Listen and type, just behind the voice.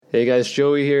Hey guys,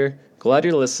 Joey here. Glad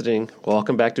you're listening.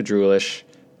 Welcome back to Droolish.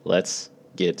 Let's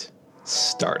get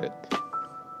started.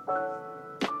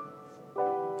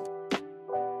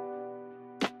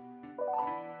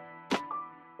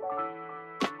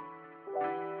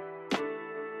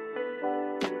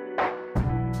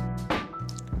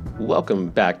 Welcome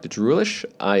back to Droolish.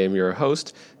 I am your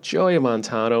host, Joey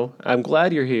Montano. I'm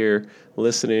glad you're here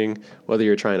listening, whether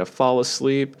you're trying to fall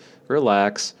asleep,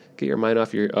 relax, get your mind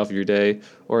off your day,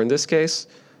 or in this case,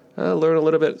 learn a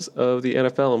little bit of the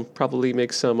NFL and probably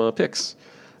make some picks.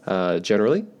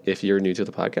 Generally, if you're new to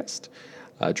the podcast,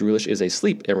 Droolish is a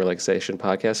sleep and relaxation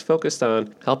podcast focused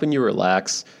on helping you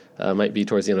relax. Might be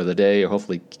towards the end of the day or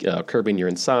hopefully curbing your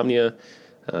insomnia.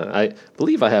 I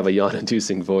believe I have a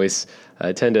yawn-inducing voice.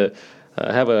 I tend to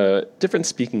have a different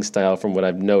speaking style from what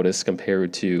I've noticed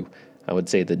compared to, I would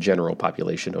say, the general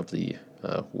population of the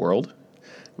world.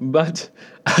 But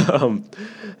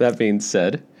that being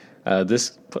said,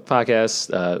 this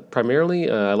podcast, primarily,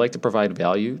 I like to provide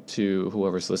value to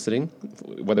whoever's listening,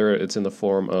 whether it's in the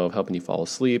form of helping you fall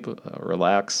asleep,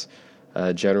 relax.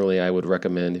 Generally, I would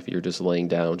recommend if you're just laying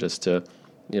down just to,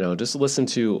 just listen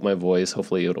to my voice.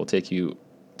 Hopefully it'll take you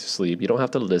to sleep. You don't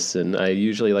have to listen. I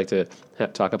usually like to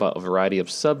talk about a variety of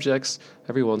subjects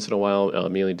every once in a while,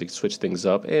 mainly to switch things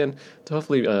up and to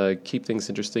hopefully keep things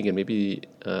interesting. And maybe,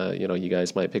 you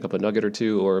guys might pick up a nugget or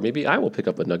two, or maybe I will pick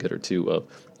up a nugget or two of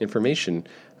information.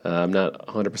 I'm not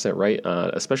 100% right,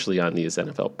 especially on these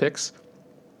NFL picks.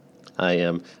 I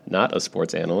am not a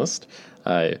sports analyst.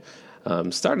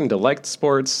 I'm starting to like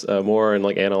sports more and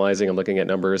like analyzing and looking at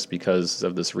numbers because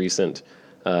of this recent,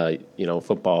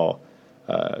 football,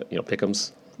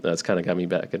 pick'ems. That's kind of got me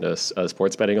back into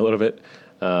sports betting a little bit.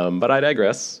 But I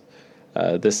digress.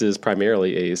 This is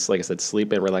primarily like I said,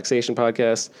 sleep and relaxation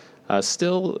podcast.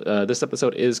 Still, this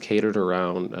episode is catered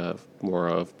around more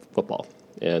of football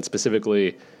and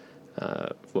specifically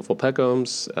football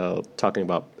pick'ems, talking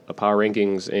about power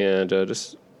rankings and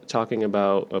just talking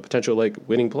about potential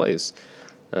winning plays.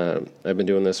 I've been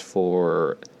doing this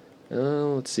for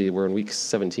we're in week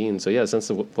 17. So yeah, since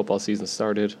the football season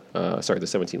started, the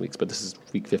 17 weeks, but this is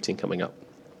week 15 coming up.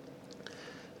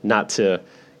 Not to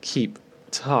keep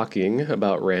talking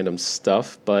about random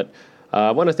stuff, but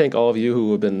I want to thank all of you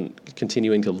who have been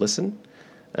continuing to listen.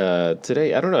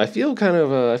 Today, I don't know, I feel kind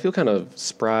of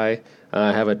spry.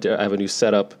 I have a new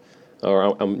setup,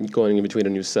 or I'm going in between a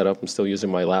new setup. I'm still using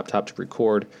my laptop to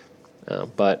record,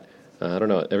 but I don't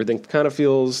know. Everything kind of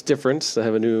feels different. I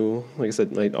have a new, like I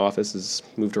said, my office is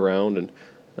moved around, and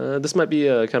this might be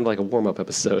kind of like a warm-up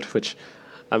episode, which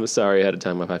I'm sorry ahead of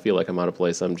time if I feel like I'm out of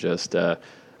place. I'm just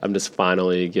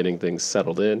finally getting things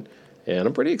settled in, and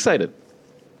I'm pretty excited.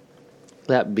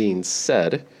 That being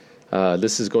said,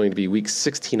 this is going to be week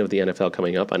 16 of the NFL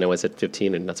coming up. I know I said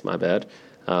 15, and that's my bad.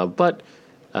 But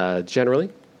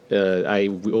generally, I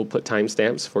will put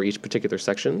timestamps for each particular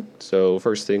section. So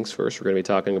first things first, we're going to be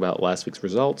talking about last week's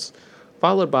results,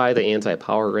 followed by the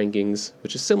anti-power rankings,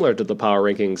 which is similar to the power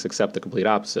rankings except the complete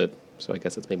opposite. So I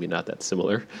guess it's maybe not that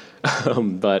similar.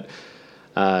 But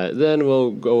then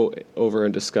we'll go over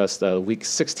and discuss the week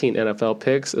 16 NFL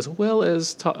picks, as well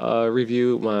as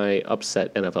review my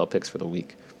upset NFL picks for the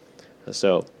week.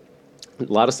 So a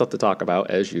lot of stuff to talk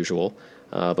about, as usual.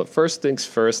 But first things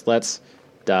first, let's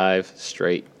dive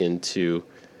straight into,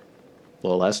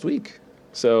 last week.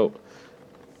 So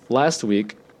last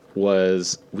week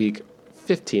was week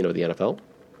 15 of the NFL.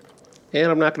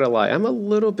 And I'm not going to lie, I'm a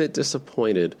little bit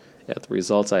disappointed at the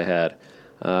results I had.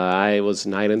 I was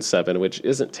 9-7, which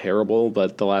isn't terrible,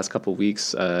 but the last couple of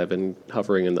weeks I've been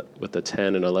hovering with the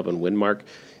 10 and 11 win mark.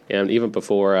 And even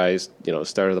before I,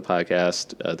 started the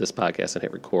podcast, this podcast and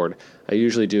hit record, I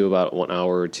usually do about 1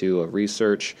 hour or two of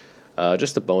research,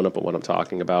 just to bone up on what I'm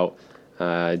talking about.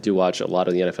 I do watch a lot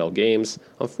of the NFL games.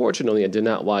 Unfortunately, I did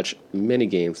not watch many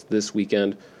games this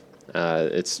weekend.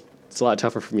 It's a lot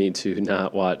tougher for me to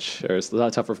not watch, or it's a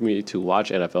lot tougher for me to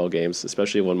watch NFL games,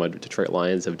 especially when my Detroit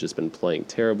Lions have just been playing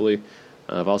terribly.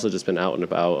 I've also just been out and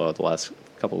about the last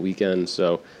couple of weekends,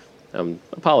 so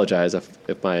apologize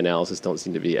if my analysis don't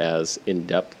seem to be as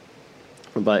in-depth.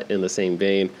 But in the same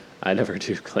vein, I never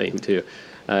do claim to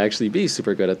actually be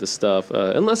super good at this stuff,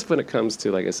 unless when it comes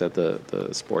to, like I said, the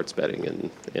sports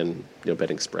betting and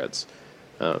betting spreads.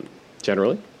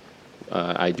 Generally,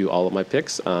 I do all of my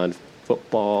picks on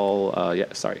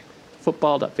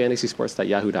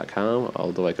football.fantasysports.yahoo.com,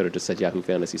 although I could have just said Yahoo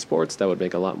Fantasy Sports. That would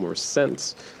make a lot more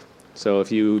sense. So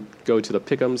if you go to the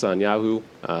pick'ems on Yahoo,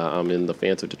 I'm in the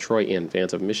Fans of Detroit and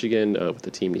Fans of Michigan with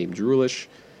the team named Droolish.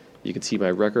 You can see my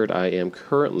record. I am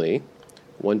currently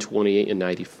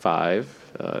 128-95.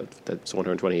 That's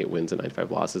 128 wins and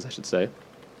 95 losses, I should say.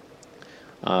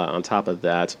 On top of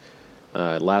that,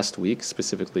 last week,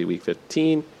 specifically week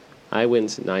 15, I went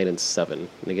 9-7, and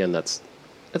again, that's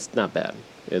not bad.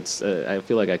 It's I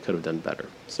feel like I could have done better.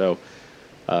 So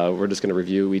we're just going to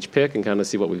review each pick and kind of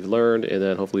see what we've learned, and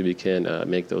then hopefully we can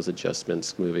make those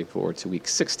adjustments moving forward to week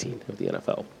 16 of the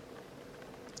NFL.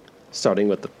 Starting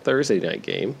with the Thursday night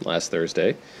game last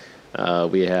Thursday,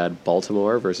 we had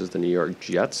Baltimore versus the New York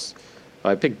Jets.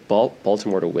 I picked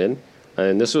Baltimore to win,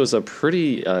 and this was a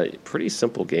pretty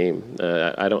simple game.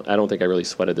 I don't think I really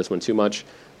sweated this one too much.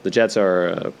 The Jets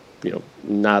are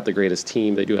not the greatest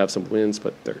team. They do have some wins,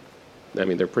 but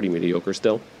they're pretty mediocre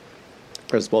still.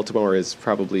 Whereas Baltimore is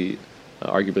probably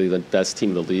arguably the best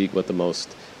team in the league with the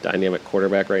most dynamic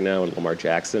quarterback right now in Lamar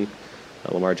Jackson.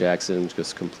 Lamar Jackson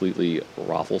just completely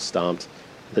raffle-stomped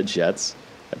the Jets.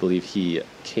 I believe he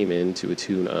came in to a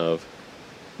tune of,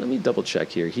 let me double-check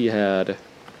here. He had,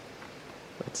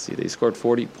 let's see, they scored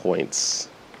 40 points.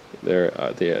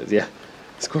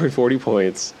 Scored 40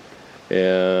 points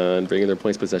and bringing their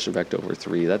points possession back to over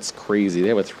 3. That's crazy. They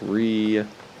have a 3,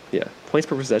 points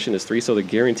per possession is 3, so they're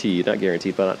guaranteed, not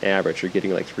guaranteed, but on average, you're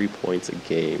getting like 3 points a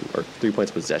game, or 3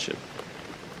 points possession.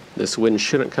 This win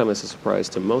shouldn't come as a surprise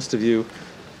to most of you.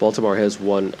 Baltimore has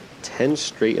won 10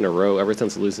 straight in a row ever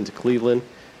since losing to Cleveland.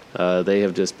 They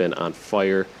have just been on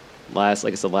fire. Last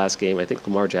game, I think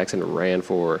Lamar Jackson ran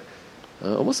for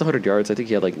almost 100 yards. I think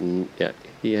he had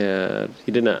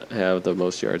he did not have the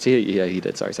most yards. He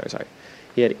did. Sorry.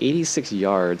 He had 86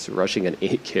 yards rushing on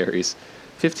 8 carries,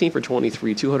 15 for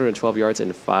 23, 212 yards,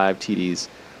 and 5 TDs.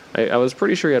 I was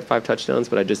pretty sure he had 5 touchdowns,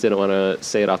 but I just didn't want to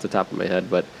say it off the top of my head.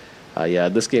 But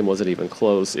this game wasn't even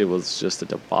close. It was just a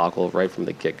debacle right from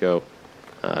the get-go.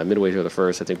 Midway through the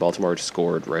first, I think Baltimore just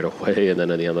scored right away, and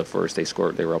then at the end of the first,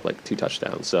 they were up like 2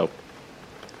 touchdowns. So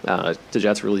the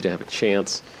Jets really didn't have a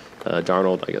chance.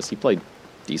 Darnold, I guess he played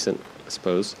decent, I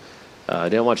suppose. I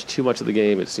didn't watch too much of the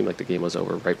game. It seemed like the game was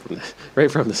over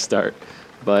right from the start.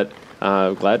 But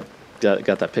glad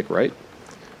got that pick right.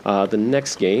 The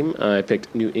next game, I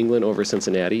picked New England over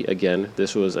Cincinnati. Again,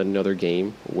 this was another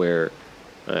game where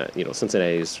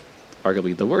Cincinnati is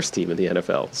arguably the worst team in the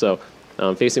NFL. So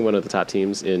facing one of the top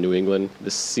teams in New England,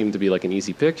 this seemed to be like an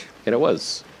easy pick, and it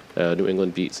was. New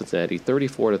England beat Cincinnati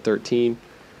 34-13.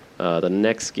 The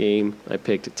next game, I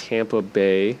picked Tampa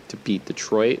Bay to beat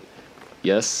Detroit.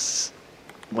 Yes,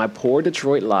 my poor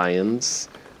Detroit Lions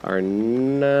are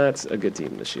not a good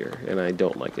team this year, and I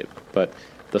don't like it. But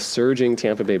the surging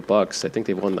Tampa Bay Bucks, I think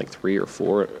they've won like 3 or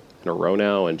 4 in a row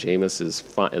now, and Jameis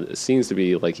it seems to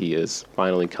be like he is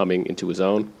finally coming into his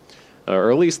own,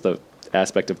 or at least the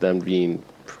aspect of them being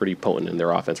pretty potent in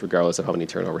their offense, regardless of how many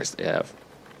turnovers they have.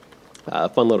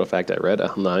 Fun little fact I read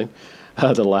online.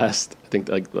 The last, I think,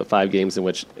 like the 5 games in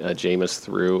which Jameis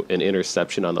threw an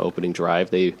interception on the opening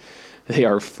drive, they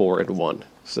are 4-1.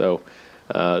 So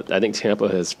I think Tampa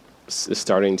is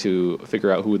starting to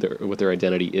figure out what their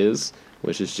identity is,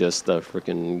 which is just the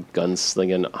freaking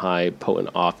gunslinging, high potent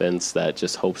offense that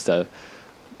just hopes to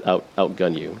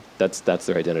outgun you. That's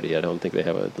their identity. I don't think they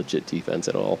have a legit defense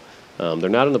at all. They're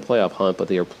not in the playoff hunt, but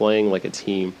they are playing like a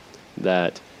team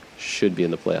that should be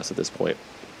in the playoffs at this point.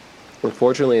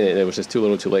 Unfortunately, it was just too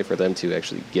little too late for them to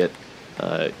actually get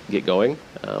going,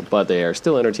 but they are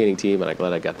still an entertaining team, and I'm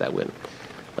glad I got that win.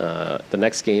 The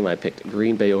next game, I picked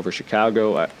Green Bay over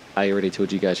Chicago. I already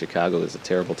told you guys Chicago is a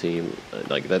terrible team.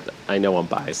 Like that, I know I'm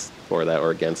biased for that or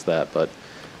against that, but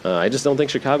I just don't think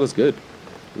Chicago's good.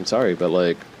 I'm sorry, but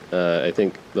I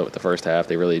think the first half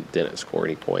they really didn't score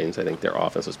any points. I think their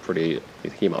offense was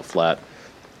it came out flat,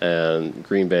 and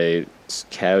Green Bay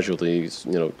casually,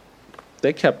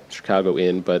 they kept Chicago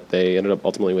in, but they ended up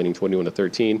ultimately winning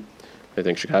 21-13. I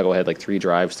think Chicago had like 3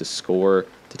 drives to score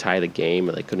to tie the game,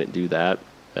 and they couldn't do that,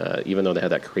 even though they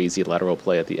had that crazy lateral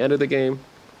play at the end of the game.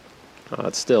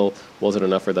 It still wasn't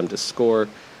enough for them to score.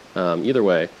 Either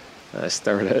way, I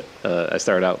started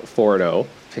out 4-0,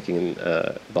 picking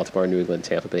Baltimore, New England,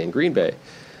 Tampa Bay, and Green Bay.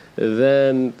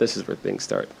 Then this is where things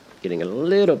start getting a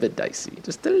little bit dicey,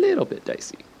 just a little bit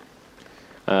dicey.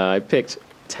 I picked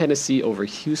Tennessee over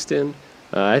Houston.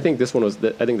 I think this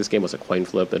game was a coin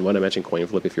flip. And when I mention coin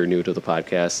flip, if you're new to the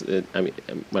podcast,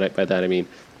 by that I mean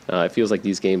it feels like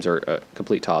these games are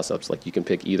complete toss-ups. Like you can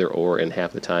pick either or, and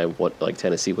half the time,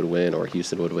 Tennessee would win or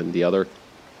Houston would win the other.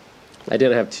 I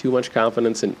didn't have too much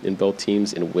confidence in both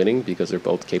teams in winning because they're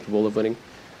both capable of winning.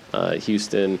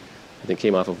 Houston, I think,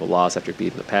 came off of a loss after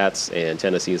beating the Pats, and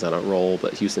Tennessee is on a roll,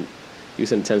 but Houston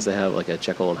tends to have like a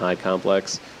Jekyll and Hyde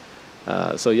complex.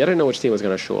 So I didn't know which team was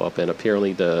going to show up, and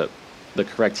apparently the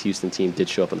correct Houston team did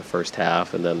show up in the first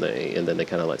half, and then they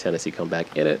kind of let Tennessee come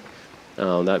back in it.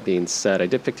 That being said, I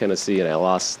did pick Tennessee, and I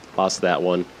lost that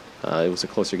one. It was a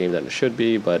closer game than it should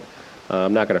be, but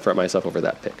I'm not going to fret myself over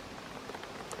that pick.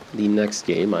 The next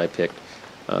game I picked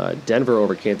Denver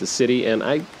over Kansas City, and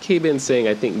I came in saying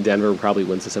I think Denver probably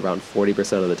wins this around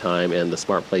 40% of the time, and the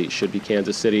smart play should be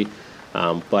Kansas City.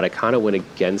 But I kind of went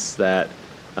against that,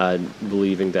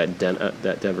 believing that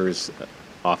that Denver's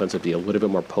offense would be a little bit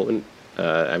more potent.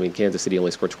 I mean, Kansas City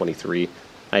only scored 23.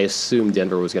 I assumed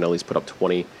Denver was going to at least put up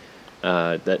 20.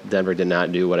 That Denver did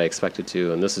not do what I expected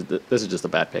to, and this is just a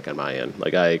bad pick on my end.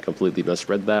 Like, I completely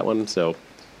misread that one, so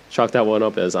chalk that one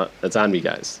up as it's on me,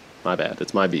 guys. My bad.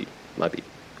 It's my beat. My beat.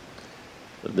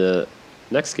 The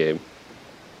next game,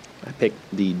 I picked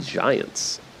the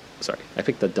Giants. Sorry, I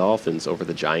picked the Dolphins over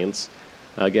the Giants.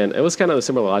 Again, it was kind of a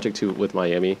similar logic to with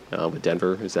Miami, with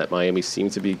Denver, is that Miami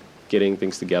seemed to be getting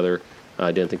things together.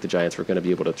 I didn't think the Giants were going to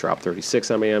be able to drop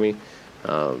 36 on Miami,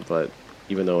 but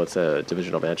even though it's a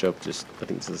divisional matchup, I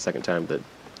think this is the second time that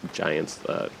Giants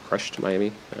crushed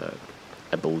Miami.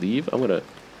 I believe I'm going to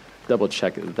double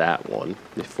check that one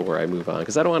before I move on,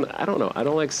 because I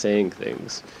don't like saying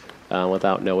things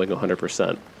without knowing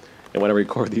 100%. And when I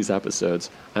record these episodes,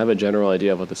 I have a general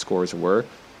idea of what the scores were,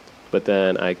 but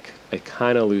then I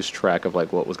kind of lose track of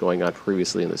like what was going on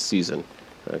previously in the season,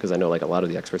 because I know like a lot of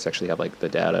the experts actually have like the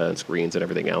data and screens and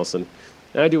everything else, and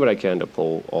I do what I can to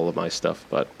pull all of my stuff.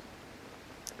 But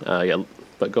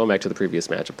but going back to the previous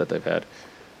matchup that they've had,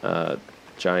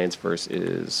 Giants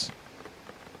versus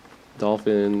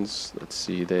Dolphins. Let's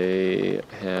see, they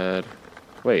had.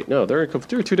 Wait, no, they're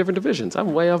two different divisions.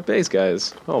 I'm way off base,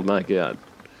 guys. Oh my god.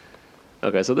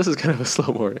 Okay, so this is kind of a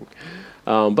slow morning.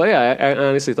 But yeah, I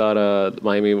honestly thought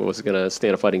Miami was going to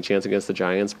stand a fighting chance against the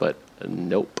Giants, but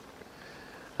nope.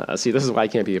 See, this is why I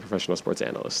can't be a professional sports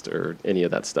analyst or any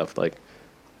of that stuff. Like,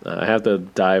 I have to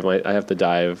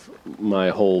dive my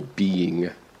whole being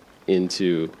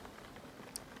into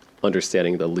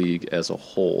understanding the league as a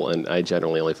whole, and I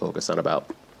generally only focus on about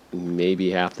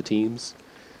maybe half the teams.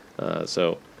 I'm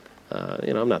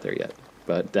not there yet,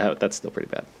 but that's still pretty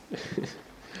bad.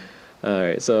 All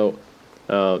right, so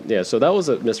so that was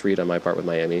a misread on my part with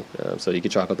Miami. So you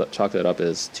could chalk that up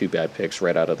as two bad picks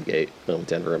right out of the gate,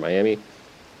 Denver and Miami.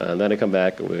 And then I come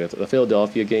back with the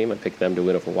Philadelphia game. I picked them to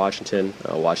win over Washington.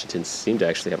 Washington seemed to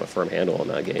actually have a firm handle on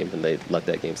that game, and they let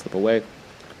that game slip away.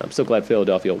 I'm so glad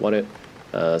Philadelphia won it.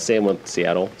 Same with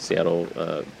Seattle.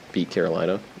 Seattle beat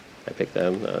Carolina. I picked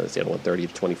them. Seattle won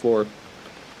 30-24.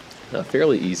 A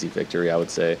fairly easy victory, I would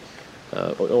say.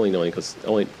 Only knowing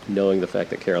the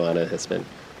fact that Carolina has been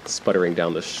sputtering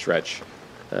down the stretch.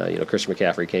 Christian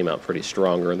McCaffrey came out pretty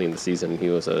strong early in the season. He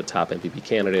was a top MVP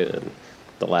candidate, and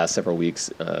the last several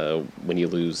weeks, when you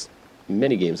lose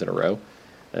many games in a row,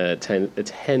 it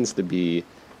tends to be,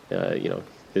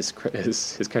 his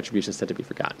contributions tend to be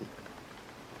forgotten.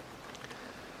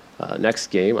 Next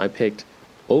game, I picked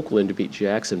Oakland to beat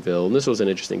Jacksonville, and this was an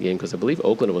interesting game because I believe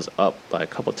Oakland was up by a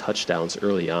couple touchdowns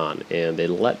early on, and they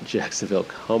let Jacksonville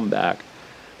come back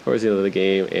towards the end of the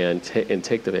game and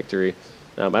take the victory.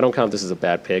 I don't count this as a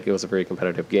bad pick. It was a very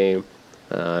competitive game.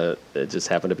 It just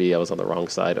happened to be I was on the wrong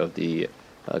side of the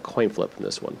coin flip in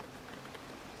this one.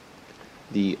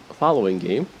 The following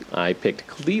game, I picked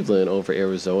Cleveland over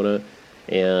Arizona,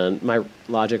 and my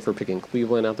logic for picking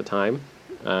Cleveland at the time,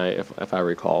 if I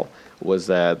recall, was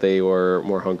that they were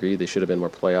more hungry. They should have been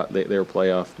more playoff. They were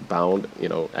playoff bound.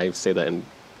 I say that in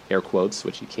air quotes,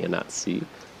 which you cannot see.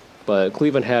 But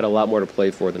Cleveland had a lot more to play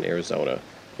for than Arizona,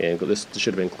 and this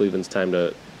should have been Cleveland's time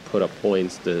to put up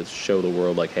points to show the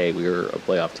world, like, hey, we're a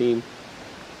playoff team.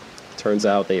 Turns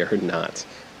out they are not.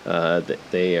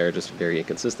 They are just very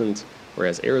inconsistent,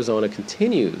 whereas Arizona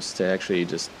continues to actually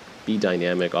just be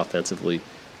dynamic offensively.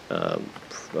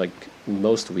 Like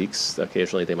most weeks,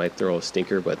 occasionally they might throw a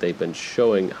stinker, but they've been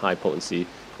showing high potency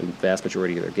in the vast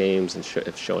majority of their games and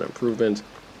have shown improvement.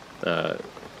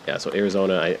 So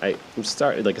Arizona, I'm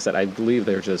starting. Like I said, I believe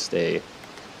they're just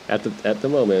at the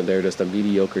moment they're just a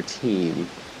mediocre team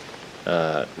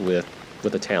with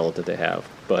the talent that they have.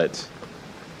 But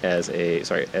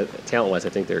talent-wise, I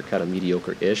think they're kind of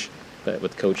mediocre-ish. But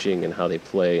with coaching and how they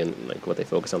play and like what they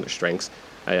focus on their strengths,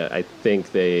 I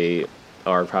think they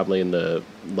are probably in the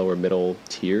lower middle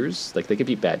tiers. Like, they could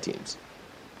beat bad teams,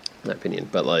 in my opinion.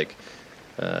 But like,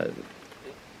 they're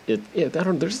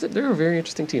a very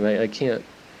interesting team. I can't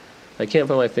put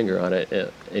my finger on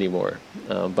it anymore.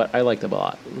 But I like them a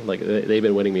lot. Like, they've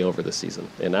been winning me over this season,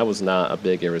 and I was not a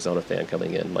big Arizona fan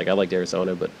coming in. Like, I liked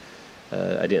Arizona, but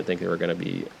I didn't think they were going to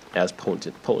be as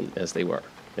potent as they were.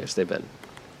 As they've been.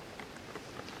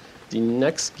 The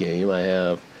next game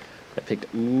I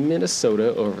picked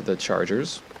Minnesota over the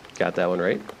Chargers. Got that one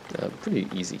right. Pretty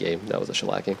easy game. That was a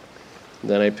shellacking.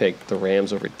 Then I picked the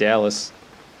Rams over Dallas.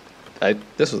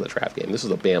 this was a trap game. This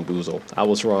was a bamboozle. I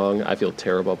was wrong. I feel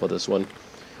terrible about this one.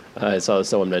 I saw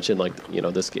someone mention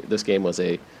this game was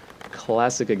a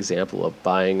classic example of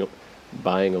buying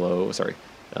low. Sorry,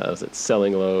 was it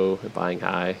selling low, buying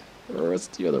high, or it's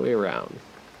the other way around?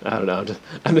 I don't know.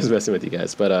 I'm just messing with you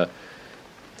guys, but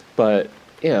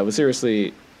yeah, it was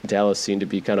seriously. Dallas seemed to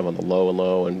be kind of on the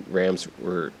low, and Rams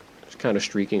were kind of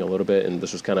streaking a little bit, and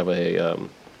this was kind of a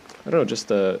I don't know, just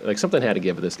like something had to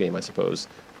give this game, I suppose.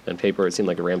 On paper, it seemed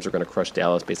like the Rams were going to crush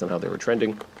Dallas based on how they were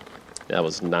trending. That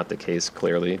was not the case,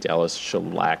 clearly. Dallas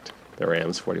shellacked the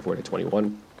Rams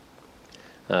 44-21.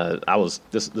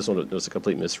 This one was a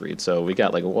complete misread. So we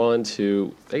got like 1,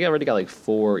 2, I already got like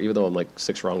 4, even though I'm like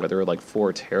 6 wrong, but there were like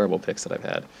 4 terrible picks that I've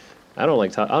had. I don't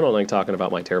like talking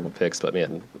about my terrible picks, but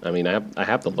man, I mean, I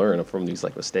have to learn from these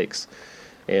like mistakes,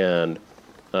 and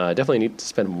definitely need to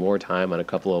spend more time on a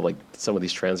couple of like some of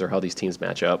these trends or how these teams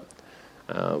match up.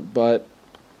 But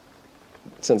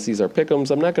since these are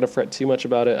pick'ems, I'm not going to fret too much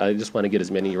about it. I just want to get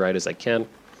as many right as I can.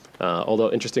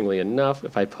 Although interestingly enough,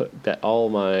 if I bet all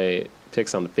my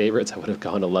picks on the favorites, I would have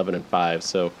gone 11-5.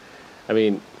 So, I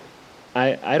mean,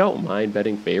 I don't mind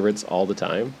betting favorites all the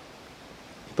time,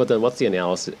 but then what's the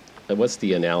analysis? What's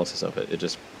the analysis of it? It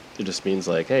just means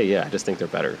like, hey, yeah, I just think they're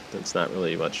better. It's not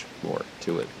really much more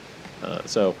to it.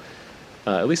 So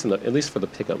at least for the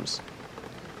pick'ems,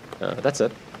 that's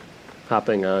it.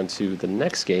 Hopping on to the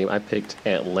next game, I picked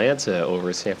Atlanta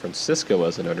over San Francisco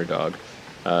as an underdog.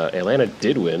 Atlanta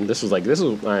did win. This is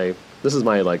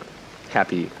my like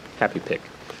happy pick.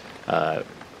 I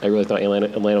really thought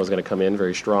Atlanta was going to come in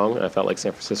very strong. I felt like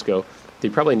San Francisco, they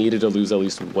probably needed to lose at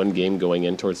least one game going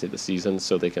in towards the season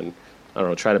so they can, I don't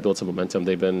know, try to build some momentum.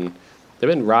 They've been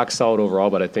rock solid overall,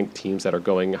 but I think teams that are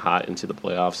going hot into the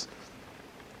playoffs,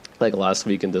 like last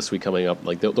week and this week coming up,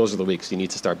 like those are the weeks you need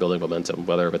to start building momentum,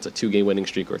 whether if it's a 2-game winning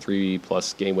streak or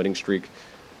 3+ game winning streak.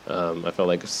 I felt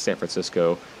like San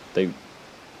Francisco, they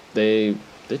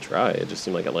try. It just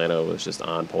seemed like Atlanta was just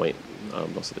on point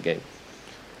most of the game.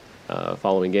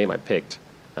 Following game, I picked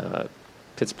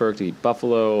Pittsburgh to beat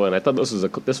Buffalo, and I thought this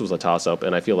was a toss-up,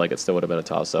 and I feel like it still would have been a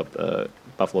toss-up.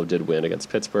 Buffalo did win against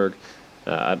Pittsburgh.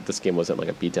 This game wasn't like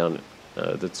a beatdown.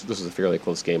 This was a fairly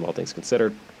close game, all things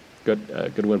considered.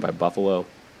 Good win by Buffalo.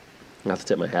 Not to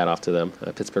tip my hat off to them.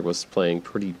 Pittsburgh was playing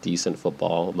pretty decent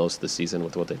football most of the season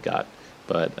with what they've got,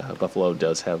 but Buffalo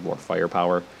does have more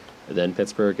firepower than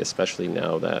Pittsburgh, especially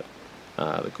now that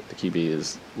the QB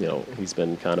is, he's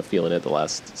been kind of feeling it the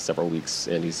last several weeks,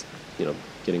 and he's,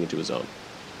 getting into his own.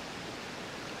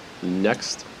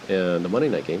 Next, the Monday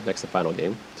night game, the final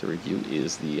game to review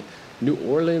is the New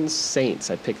Orleans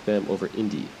Saints. I picked them over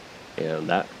Indy, and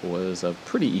that was a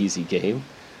pretty easy game.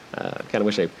 Kind of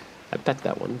wish I bet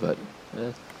that one, but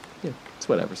it's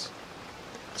whatever's.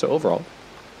 So overall,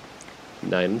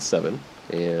 9-7,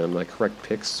 and my correct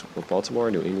picks were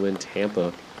Baltimore, New England,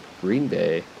 Tampa, Green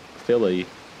Bay, Philly,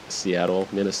 Seattle,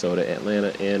 Minnesota,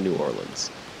 Atlanta, and New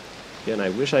Orleans. Again, I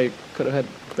wish I could have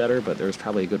had better, but there was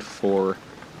probably a good four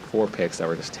picks that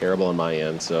were just terrible on my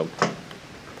end. So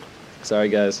sorry,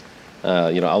 guys.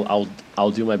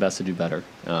 I'll do my best to do better,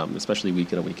 especially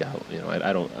week in and week out.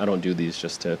 I don't do these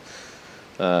just to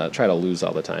try to lose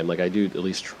all the time. Like I do at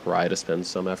least try to spend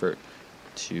some effort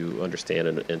to understand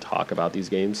and talk about these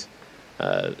games.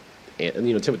 And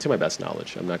to my best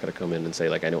knowledge. I'm not going to come in and say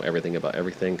like I know everything about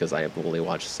everything, because I have only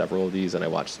watched several of these, and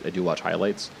I do watch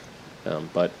highlights.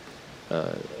 But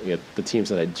the teams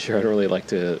that I generally like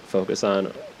to focus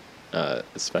on,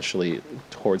 especially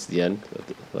towards the end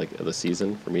of the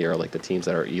season, for me are like the teams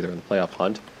that are either in the playoff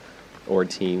hunt or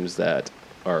teams that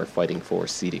are fighting for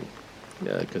seeding,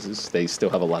 because they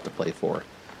still have a lot to play for.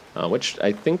 Which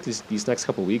I think these next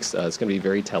couple weeks is going to be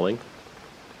very telling,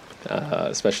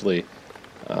 especially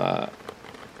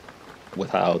with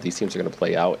how these teams are going to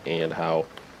play out and how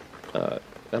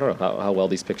I don't know how well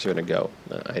these picks are going to go.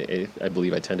 I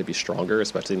believe I tend to be stronger,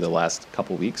 especially in the last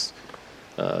couple weeks,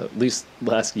 at least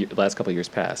last couple years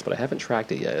past. But I haven't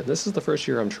tracked it yet, and this is the first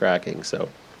year I'm tracking. So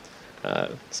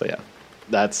yeah,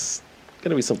 that's going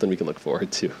to be something we can look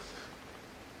forward to.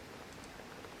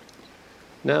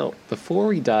 Now, before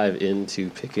we dive into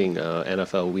picking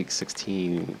NFL Week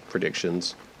 16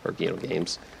 predictions or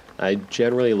games, I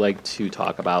generally like to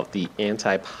talk about the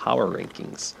anti-power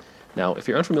rankings. Now, if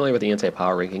you're unfamiliar with the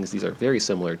anti-power rankings, these are very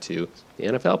similar to the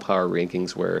NFL power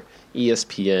rankings, where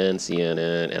ESPN,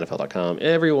 CNN, NFL.com,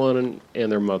 everyone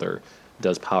and their mother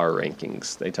does power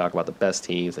rankings. They talk about the best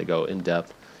teams, they go in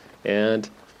depth, and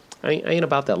I ain't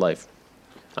about that life.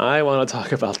 I want to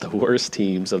talk about the worst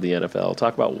teams of the NFL,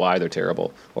 talk about why they're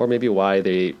terrible, or maybe why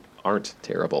they aren't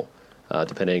terrible,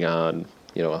 depending on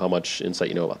how much insight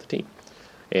you know about the team.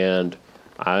 And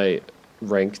I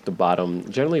rank the bottom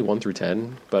generally 1 through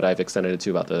 10, but I've extended it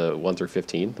to about the 1 through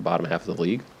 15, the bottom half of the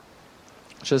league,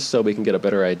 just so we can get a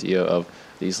better idea of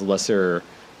these lesser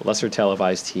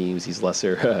televised teams, these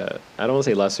lesser, I don't want to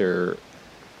say lesser,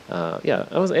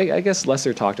 I guess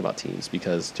lesser talked about teams,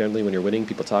 because generally when you're winning,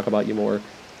 people talk about you more.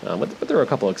 But there are a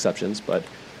couple exceptions, but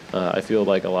I feel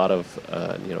like a lot of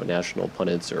national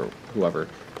pundits or whoever,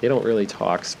 they don't really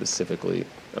talk specifically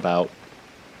about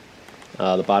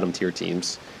the bottom tier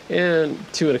teams. And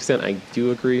to an extent, I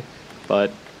do agree, but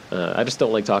I just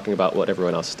don't like talking about what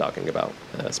everyone else is talking about,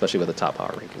 especially with the top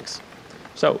power rankings.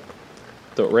 So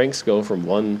the ranks go from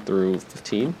 1 through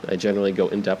 15. I generally go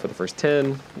in depth for the first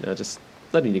 10, just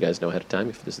letting you guys know ahead of time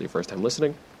if this is your first time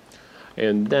listening.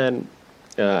 And then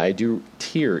I do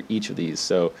tier each of these.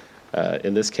 So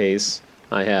in this case,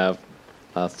 I have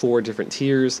 4 different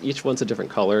tiers. Each one's a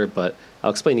different color, but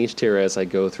I'll explain each tier as I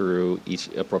go through each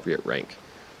appropriate rank.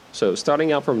 So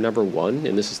starting out from number 1,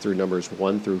 and this is through numbers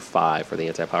 1 through 5 for the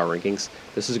anti-power rankings,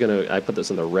 I put this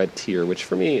in the red tier, which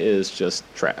for me is just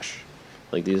trash.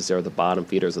 Like, these are the bottom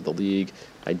feeders of the league.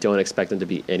 I don't expect them to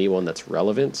be anyone that's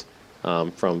relevant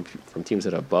from teams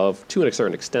that are above, to a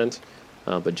certain extent.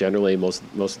 But generally, most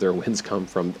of their wins come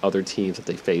from other teams that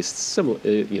they faced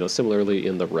similarly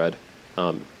in the red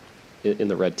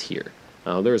tier.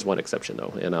 There is one exception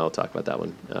though, and I'll talk about that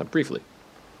one briefly.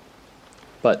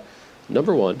 But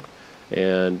number 1,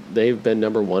 and they've been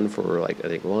number 1 for I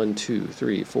think 1, 2,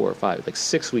 3, 4, 5,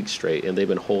 6 weeks straight, and they've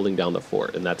been holding down the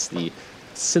fort, and that's the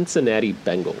Cincinnati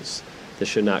Bengals. This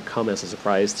should not come as a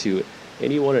surprise to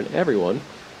anyone and everyone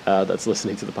that's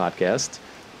listening to the podcast.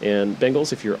 And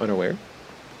Bengals, if you're unaware,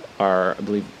 I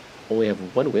believe, only have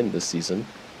 1 win this season,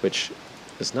 which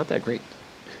is not that great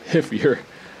if you're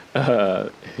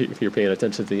paying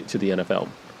attention to the NFL.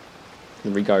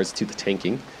 In regards to the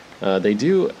tanking, they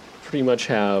do pretty much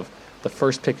have the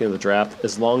first pick in the draft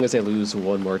as long as they lose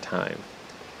 1 more time.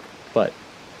 But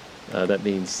that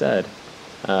being said,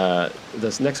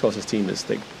 this next closest team is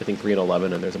I think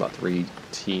 3-11, and there's about 2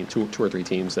 or 3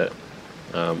 teams that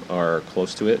are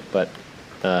close to it. But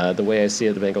the way I see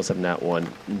it, the Bengals have not won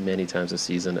many times this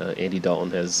season. Andy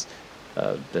Dalton has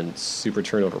been super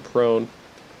turnover prone.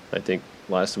 I think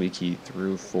last week he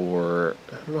threw for,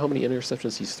 I don't know how many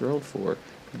interceptions he's thrown for,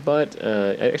 but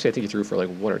I think he threw for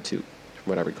 1 or 2, from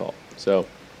what I recall. So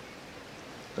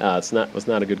it was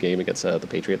not a good game against the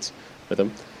Patriots with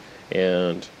him.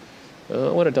 And I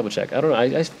want to double check. I don't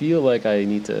know. I feel like I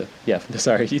need to. Yeah,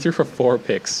 sorry. He threw for 4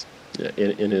 picks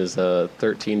in his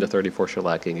 13-34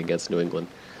 shellacking against New England.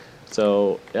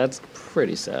 So that's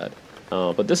pretty sad.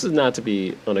 But this is not to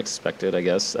be unexpected, I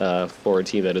guess, for a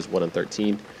team that is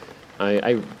 1-13.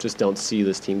 I just don't see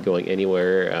this team going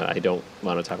anywhere. I don't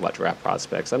want to talk about draft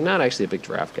prospects. I'm not actually a big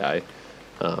draft guy.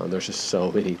 There's just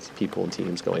so many people and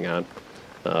teams going on,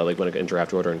 when I get in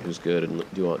draft order and who's good and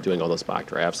doing all those mock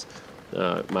drafts.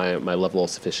 My level of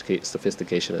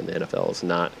sophistication in the NFL is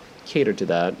not catered to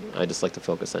that. I just like to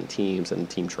focus on teams and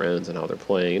team trends and how they're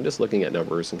playing, and just looking at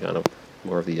numbers and kind of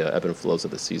more of the ebb and flows of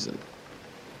the season.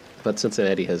 But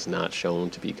Cincinnati has not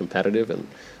shown to be competitive in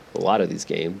a lot of these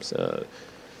games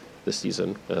this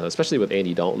season, especially with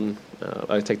Andy Dalton.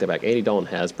 I take that back. Andy Dalton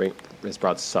has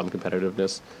brought some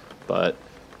competitiveness, but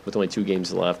with only 2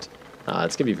 games left,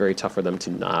 it's going to be very tough for them to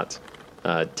not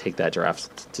take that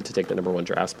draft, to take the number 1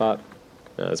 draft spot.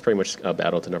 It's pretty much a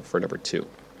battle for number 2.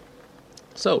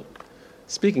 So,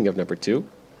 speaking of number 2,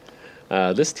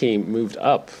 this team moved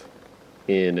up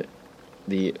in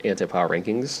the anti-power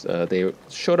rankings. They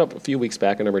showed up a few weeks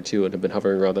back at number 2 and have been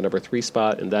hovering around the number 3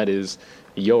 spot, and that is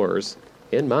yours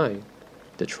and mine,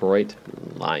 Detroit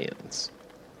Lions.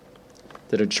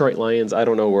 The Detroit Lions, I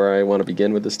don't know where I want to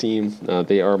begin with this team.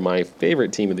 They are my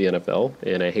favorite team in the NFL,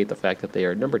 and I hate the fact that they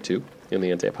are number 2 in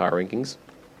the anti-power rankings.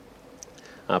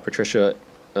 Patricia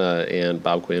and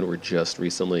Bob Quinn were just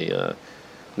recently, it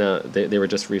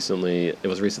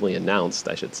was recently announced,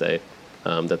 I should say,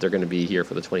 that they're going to be here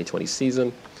for the 2020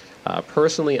 season.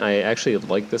 Personally, I actually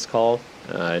like this call.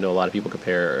 I know a lot of people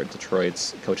compare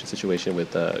Detroit's coaching situation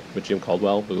with Jim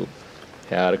Caldwell, who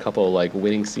had a couple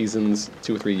winning seasons,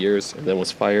 2 or 3 years, and then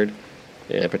was fired.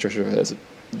 And Patricia has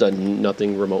done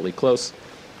nothing remotely close.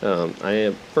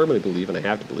 I firmly believe, and I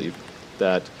have to believe,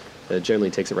 that it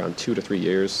generally takes around 2 to 3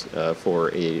 years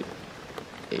for a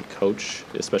coach,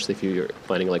 especially if you're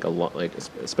finding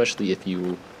especially if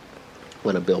you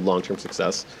want to build long-term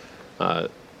success.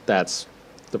 That's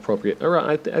the appropriate, or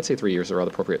I'd say 3 years are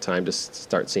the appropriate time to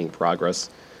start seeing progress.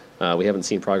 We haven't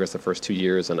seen progress the first 2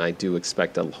 years, and I do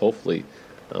expect to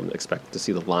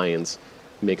see the Lions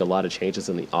make a lot of changes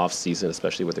in the offseason,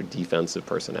 especially with their defensive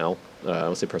personnel. I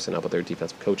don't say personnel, but their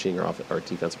defensive coaching or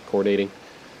defensive coordinating.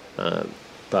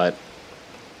 But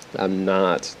I'm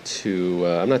not too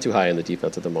high on the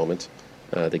defense at the moment.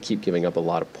 They keep giving up a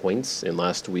lot of points. And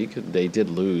last week they did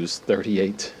lose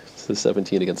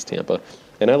 38-17 against Tampa.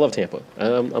 And I love Tampa.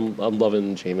 I'm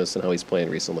loving Jameis and how he's playing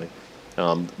recently.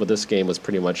 But this game was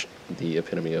pretty much the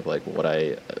epitome of like what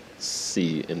I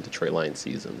see in Detroit Lions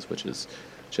seasons, which is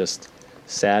just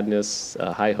sadness,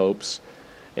 high hopes.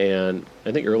 And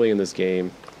I think early in this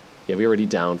game, we were already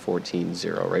down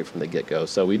 14-0 right from the get-go.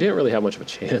 So we didn't really have much of a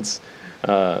chance.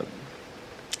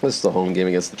 This is the home game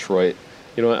against Detroit.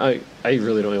 You know, I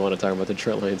really don't even want to talk about the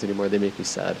Detroit Lions anymore. They make me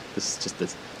sad. This is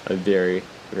just a very,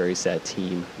 very sad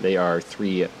team. They are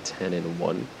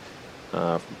 3-10-1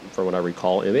 from what I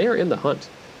recall, and they are in the hunt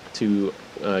to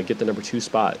get the number 2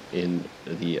 spot in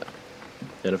the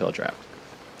NFL draft.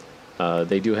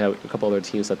 They do have a couple other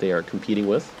teams that they are competing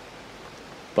with,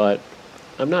 but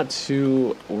I'm not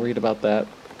too worried about that.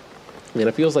 And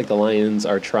it feels like the Lions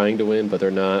are trying to win, but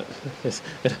they're not.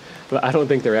 But I don't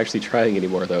think they're actually trying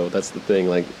anymore, though. That's the thing.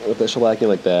 Like, with the shellacking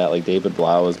like that, like David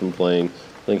Blau has been playing.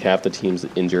 I think half the team's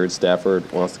injured.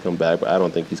 Stafford wants to come back, but I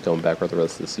don't think he's coming back for the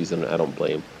rest of the season. I don't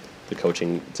blame the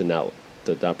coaching to not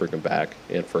bring him back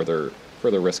and further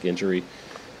risk injury.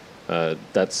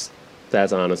 That's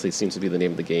honestly seems to be the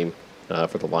name of the game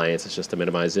for the Lions. It's just to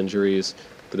minimize injuries.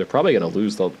 But they're probably going to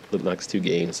lose the next 2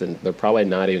 games, and they're probably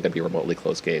not even going to be remotely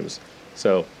close games.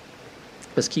 So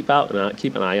just keep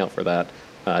an eye out for that.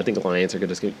 I think the Lions are going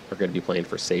to be playing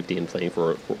for safety and playing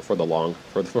for the long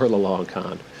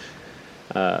con.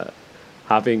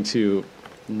 Hopping to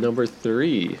number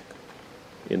 3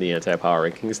 in the anti-power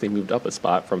rankings, they moved up a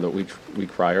spot from the week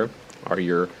prior. Are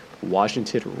your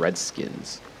Washington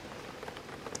Redskins?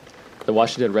 The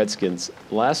Washington Redskins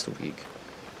last week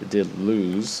did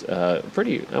lose I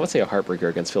would say a heartbreaker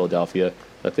against Philadelphia.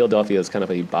 Philadelphia is kind of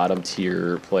a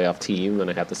bottom-tier playoff team, and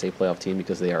I have to say playoff team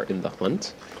because they are in the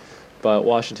hunt. But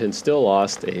Washington still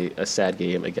lost a sad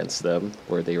game against them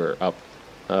where they were up,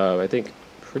 I think,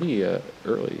 pretty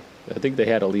early. I think they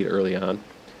had a lead early on,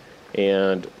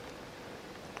 and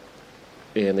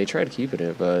they tried to keep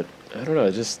it, but I don't know.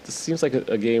 It seems like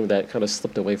a game that kind of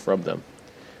slipped away from them.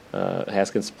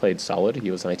 Haskins played solid.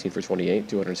 He was 19 for 28,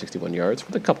 261 yards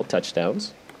with a couple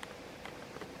touchdowns.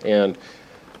 And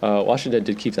Washington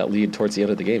did keep that lead towards the end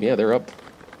of the game. Yeah, they're up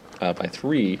by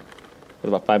 3 with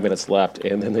about 5 minutes left,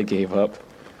 and then they gave up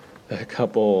a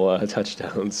couple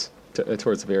touchdowns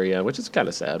towards the very end, which is kind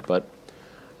of sad. But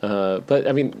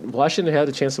I mean, Washington had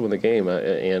the chance to win the game,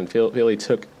 and Philly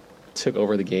took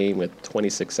over the game with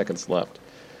 26 seconds left.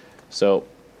 So,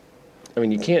 I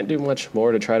mean, you can't do much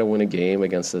more to try to win a game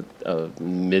against a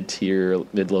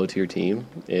mid-low tier team,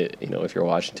 if you're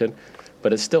Washington.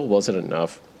 But it still wasn't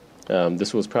enough.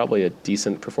 This was probably a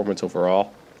decent performance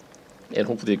overall, and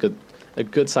hopefully a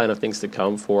good sign of things to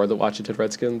come for the Washington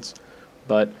Redskins.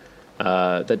 But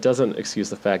that doesn't excuse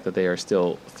the fact that they are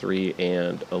still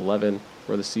 3-11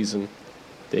 for the season.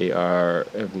 They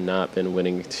have not been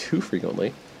winning too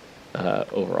frequently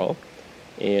overall.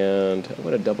 And I'm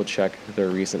going to double check their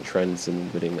recent trends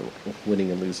in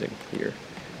winning and losing here,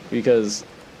 because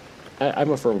I'm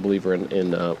a firm believer in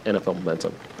NFL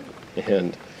momentum.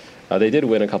 And they did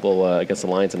win a couple against the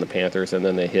Lions and the Panthers, and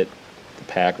then they hit the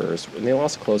Packers, and they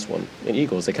lost a close one. And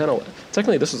Eagles,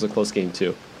 technically this was a close game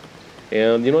too.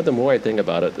 And you know what, the more I think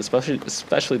about it,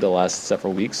 especially the last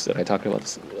several weeks, and I talked about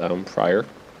this prior,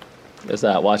 is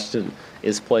that Washington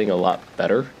is playing a lot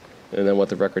better than what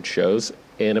the record shows.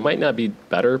 And it might not be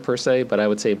better per se, but I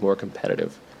would say more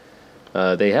competitive.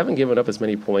 They haven't given up as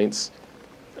many points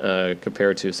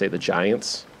compared to, say, the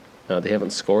Giants. They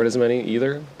haven't scored as many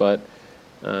either. But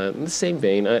in the same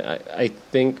vein, I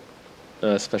think,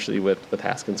 especially with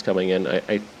Haskins coming in,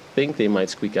 I think they might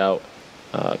squeak out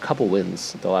a couple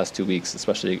wins the last 2 weeks,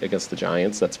 especially against the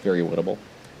Giants. That's very winnable.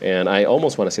 And I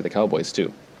almost want to see the Cowboys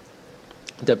too,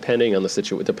 depending on the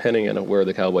situation, depending on where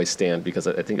the Cowboys stand, because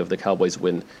I think if the Cowboys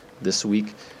win this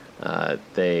week,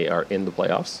 they are in the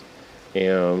playoffs,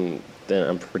 and then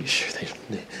I'm pretty sure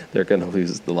they're going to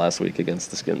lose the last week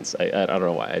against the Skins. I don't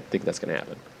know why. I think that's going to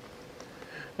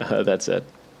happen.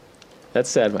 That's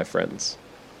sad, my friends.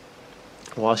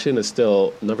 Washington is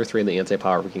still number 3 in the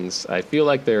anti-power rankings. I feel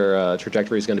like their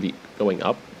trajectory is going to be going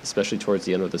up, especially towards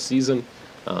the end of the season.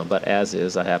 But as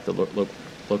is, I have to look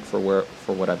for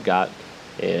what I've got,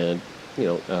 and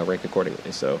rank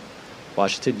accordingly. So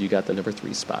Washington, you got the number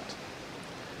 3 spot.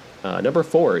 Number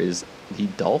 4 is the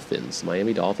Dolphins,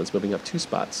 Miami Dolphins, moving up 2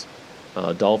 spots.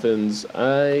 Dolphins.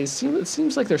 It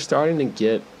seems like they're starting to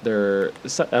get their.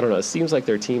 I don't know. It seems like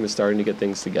their team is starting to get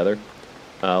things together.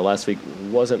 Last week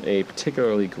wasn't a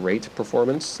particularly great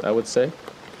performance, I would say.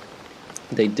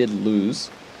 They did lose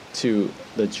to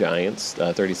the Giants,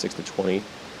 36-20,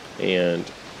 and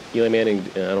Eli Manning.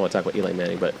 I don't want to talk about Eli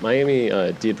Manning, but Miami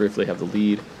did briefly have the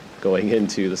lead going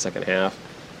into the second half,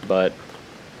 but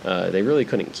they really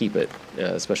couldn't keep it,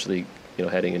 especially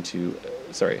heading into.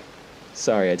 Sorry,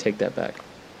 I take that back.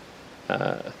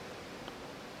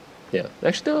 Yeah,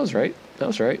 actually, no, I was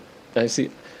right. I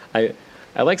see.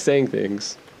 I like saying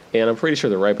things, and I'm pretty sure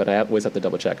they're right, but I always have to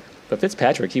double check. But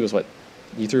Fitzpatrick, he was what?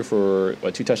 He threw for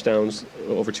 2 touchdowns,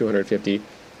 over 250.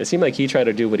 It seemed like he tried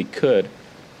to do what he could.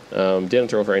 Didn't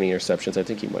throw for any interceptions. I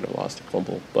think he might have lost a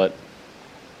fumble, but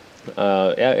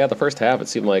the first half it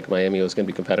seemed like Miami was going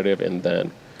to be competitive, and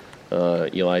then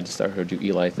Eli just started to do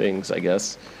Eli things, I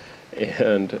guess,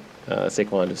 and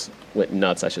Saquon just went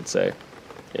nuts, I should say,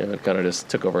 and it kind of just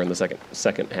took over in the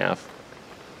second half.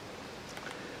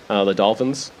 The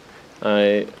Dolphins,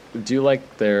 I do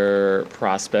like their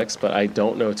prospects, but I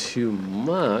don't know too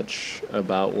much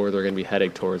about where they're going to be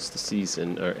heading towards the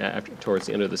season, or towards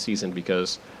the end of the season,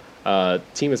 because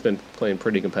team has been playing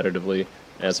pretty competitively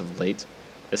as of late,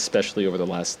 especially over the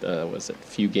last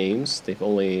few games. They've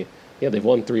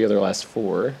won 3 of their last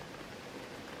 4.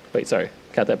 Wait, sorry,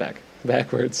 got that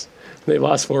backwards. They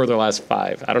lost 4 of their last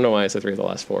 5. I don't know why I said 3 of the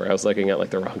last 4. I was looking at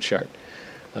the wrong chart.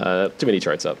 Too many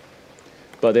charts up.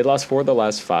 But they lost 4 of the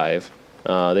last 5.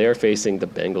 They are facing the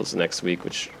Bengals next week,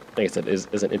 which, like I said, is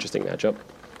an interesting matchup,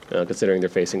 considering they're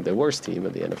facing the worst team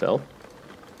in the NFL.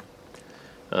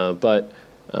 But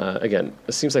again,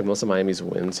 it seems like most of Miami's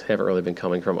wins haven't really been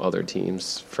coming from other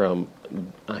teams from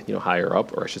higher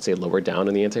up, or I should say lower down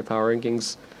in the anti-power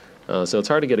rankings. So it's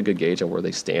hard to get a good gauge on where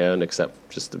they stand,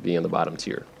 except just to be in the bottom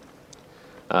tier.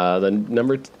 The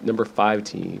number 5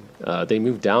 team, they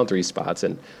moved down 3 spots,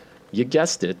 and you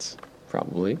guessed it,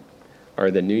 probably,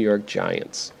 are the New York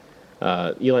Giants.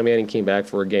 Eli Manning came back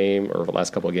for a game, or the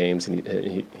last couple of games,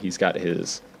 and he's got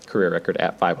his career record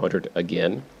at 500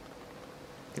 again.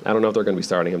 I don't know if they're going to be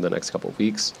starting him the next couple of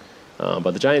weeks,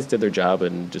 but the Giants did their job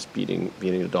in just beating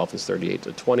the Dolphins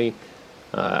 38-20.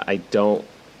 I don't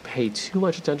pay too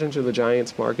much attention to the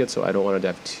Giants market, so I don't want to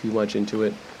dive too much into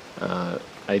it.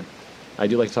 I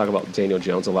do like to talk about Daniel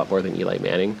Jones a lot more than Eli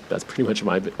Manning. That's pretty much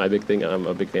my big thing. I'm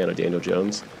a big fan of Daniel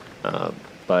Jones,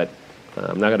 but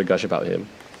I'm not going to gush about him.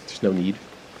 There's no need.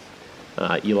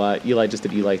 Eli just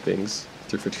did Eli things.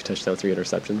 Threw for 2 touchdowns, 3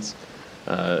 interceptions.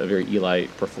 A very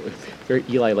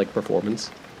Eli-like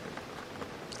performance.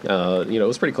 It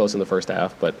was pretty close in the first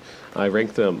half, but I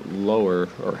ranked them lower,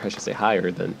 or I should say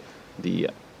higher than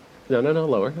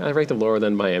lower. I ranked them lower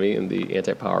than Miami in the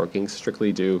anti-power rankings,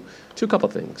 strictly due to a couple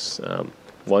things.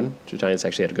 One, the Giants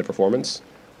actually had a good performance,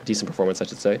 decent performance, I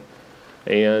should say.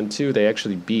 And 2, they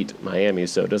actually beat Miami,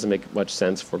 so it doesn't make much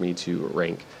sense for me to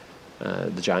rank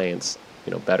the Giants,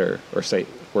 better or say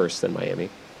worse than Miami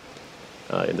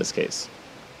in this case.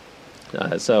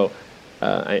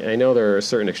 I know there are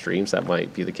certain extremes that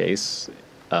might be the case,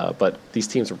 but these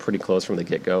teams were pretty close from the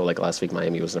get-go. Like last week,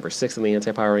 Miami was number 6 in the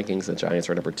anti-power rankings, and the Giants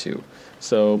were number 2.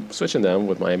 So switching them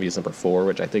with Miami as number 4,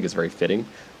 which I think is very fitting,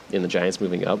 in the Giants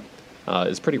moving up,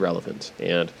 is pretty relevant.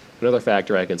 And another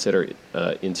factor I consider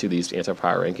into these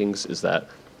anti-power rankings is that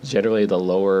generally the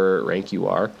lower rank you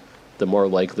are, the more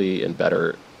likely and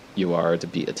better you are to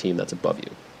beat a team that's above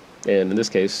you. And in this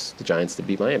case, the Giants did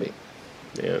beat Miami.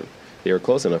 And they were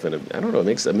close enough, and I don't know,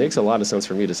 it makes a lot of sense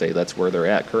for me to say that's where they're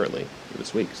at currently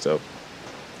this week. So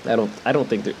I don't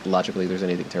think that logically there's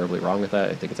anything terribly wrong with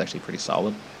that. I think it's actually pretty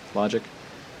solid logic.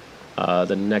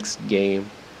 The next team,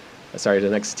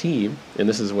 and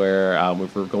this is where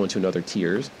we're going to another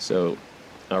tiers. So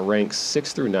ranks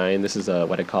 6 through 9, this is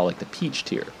what I call the peach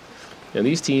tier. And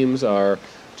these teams are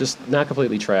just not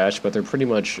completely trash, but they're pretty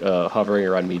much hovering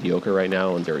around mediocre right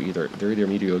now, and they're either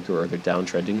mediocre or they're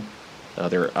downtrending.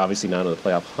 They're obviously not in the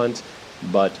playoff hunt,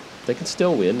 but they can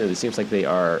still win, and it seems like they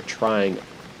are trying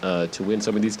to win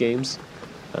some of these games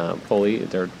fully.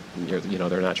 They're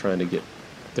not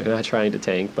trying to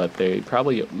tank, but they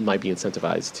probably might be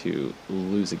incentivized to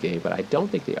lose a game, but I don't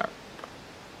think they are.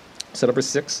 So number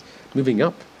 6, moving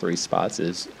up 3 spots,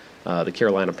 is the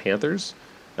Carolina Panthers.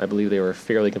 I believe they were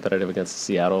fairly competitive against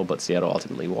Seattle, but Seattle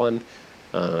ultimately won.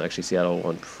 Actually, Seattle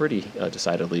won pretty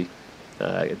decidedly.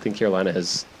 I think Carolina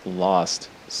has lost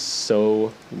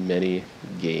so many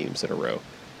games in a row.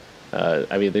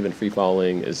 They've been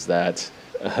free-falling. Is that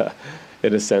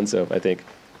in a sense of, I think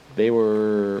they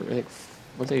were,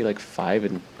 weren't they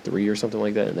 5-3 or something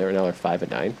like that, and now they're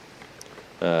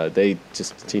 5-9. They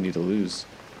just continue to lose.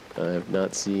 I have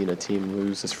not seen a team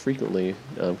lose as frequently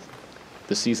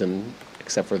this season,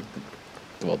 except for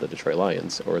the Detroit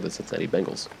Lions or the Cincinnati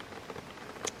Bengals.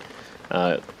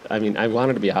 I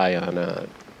wanted to be high on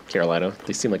Carolina.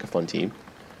 They seem like a fun team.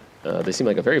 They seem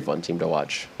like a very fun team to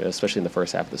watch, especially in the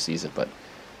first half of the season. But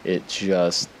it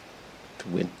just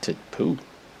went to poo.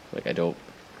 Like I don't.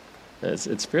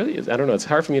 It's fairly. I don't know. It's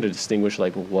hard for me to distinguish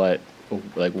what,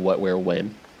 where,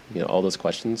 when. All those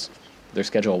questions. Their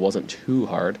schedule wasn't too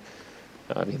hard.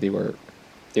 They were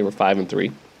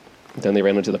 5-3. Then they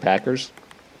ran into the Packers.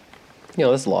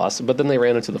 That's a loss. But then they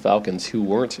ran into the Falcons, who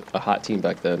weren't a hot team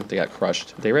back then. They got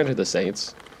crushed. They ran into the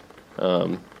Saints.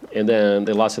 And then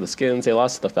they lost to the Skins. They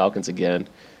lost to the Falcons again.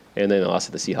 And then they lost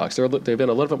to the Seahawks. They've been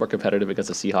a little bit more competitive against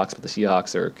the Seahawks, but the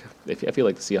Seahawks I feel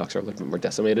like the Seahawks are a little bit more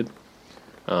decimated.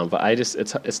 But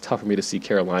it's tough for me to see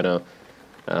Carolina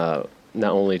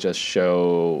not only just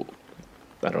show,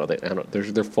 I don't know,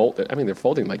 they're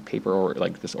folding like paper or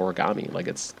like this origami. Like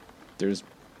it's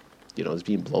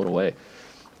being blown away.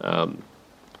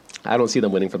 I don't see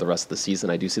them winning for the rest of the season.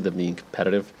 I do see them being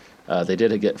competitive. They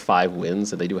did get 5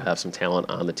 wins, and they do have some talent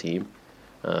on the team.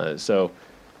 I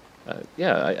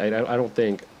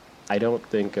don't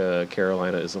think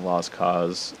Carolina is a lost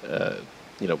cause.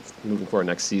 Moving forward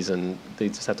next season, they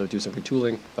just have to do some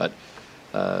retooling. But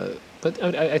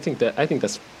I think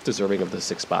that's deserving of the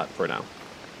 6th spot for now.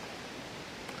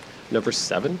 Number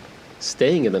 7,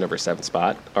 staying in the number 7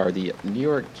 spot are the New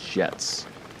York Jets.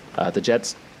 The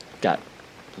Jets got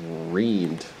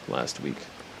reamed last week.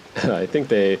 I think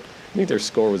their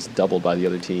score was doubled by the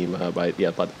other team by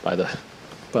the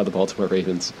Baltimore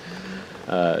Ravens.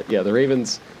 The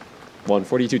Ravens won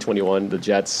 42-21. The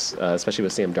Jets, especially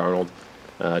with Sam Darnold,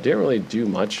 didn't really do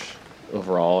much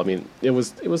overall. I mean, it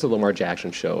was a Lamar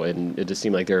Jackson show, and it just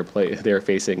seemed like they were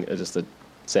facing just a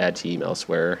sad team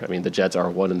elsewhere. I mean, the Jets are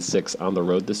 1-6 on the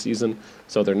road this season,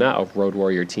 so they're not a road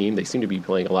warrior team. They seem to be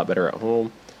playing a lot better at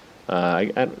home.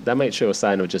 That might show a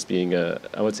sign of just being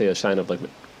I would say a sign of like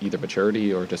either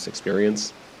maturity or just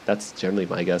experience. That's generally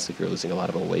my guess if you're losing a lot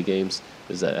of away games,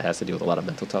 is that it has to do with a lot of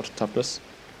mental toughness.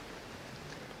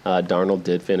 Darnold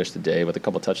did finish the day with a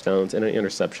couple touchdowns and an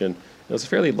interception. It was a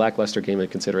fairly lackluster game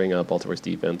considering Baltimore's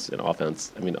defense and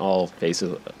offense. I mean, all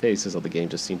phases of the game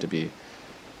just seemed to be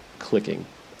clicking.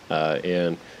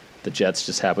 And the Jets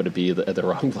just happened to be at the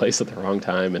wrong place at the wrong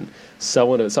time, and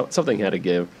something had to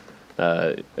give.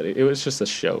 It was just a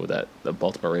show that the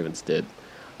Baltimore Ravens did.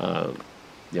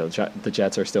 The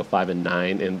Jets are still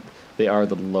 5-9, and they are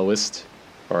the lowest,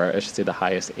 or I should say the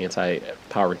highest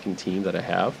anti-power ranking team that I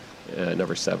have.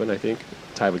 Number 7, I think,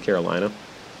 tied with Carolina.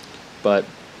 But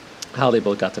how they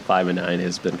both got to 5-9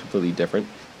 has been completely different.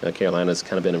 Carolina's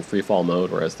kind of been in free fall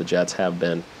mode, whereas the Jets have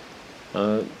been.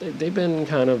 They've been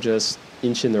kind of just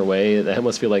inching their way. I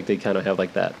almost feel like they kind of have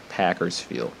like that Packers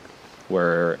feel,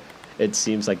 where it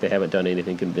seems like they haven't done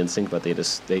anything convincing, but they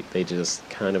just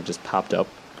kind of just popped up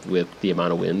with the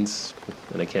amount of wins,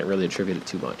 and I can't really attribute it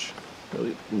too much.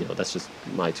 Really, that's just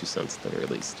my 2 cents at the very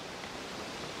least.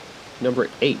 Number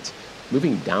 8,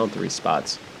 moving down 3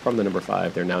 spots from the number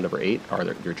 5, they're now number 8, are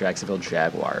your Jacksonville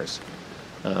Jaguars.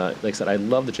 Like I said, I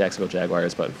love the Jacksonville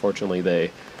Jaguars, but unfortunately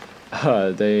they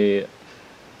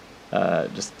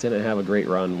just didn't have a great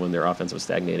run when their offense was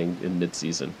stagnating in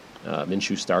midseason.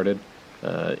 Minshew started,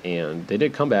 and they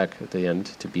did come back at the end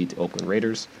to beat the Oakland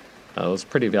Raiders. It was a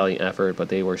pretty valiant effort, but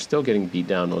they were still getting beat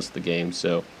down most of the game.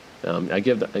 So I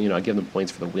give them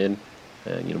points for the win,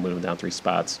 and moving down 3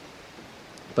 spots.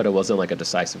 But it wasn't like a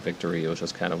decisive victory. It was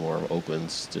just kind of more of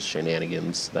Oakland's just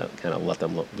shenanigans that kind of let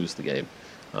them lose the game.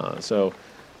 So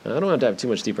I don't want to dive too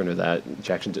much deeper into that.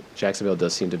 Jacksonville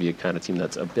does seem to be a kind of team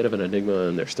that's a bit of an enigma,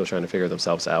 and they're still trying to figure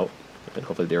themselves out. And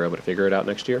hopefully they're able to figure it out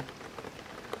next year.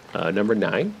 Number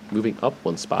 9, moving up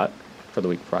 1 spot from the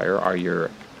week prior, are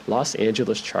your Los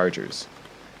Angeles Chargers.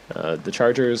 The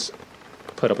Chargers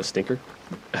put up a stinker.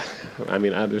 I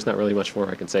mean, there's not really much more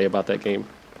I can say about that game.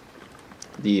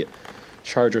 The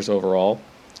Chargers overall,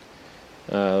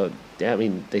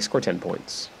 they scored 10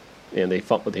 points, and they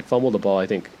fumbled the ball.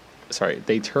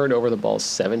 They turned over the ball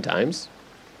 7 times,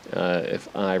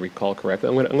 if I recall correctly.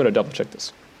 I'm gonna double check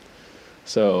this.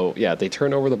 So yeah, they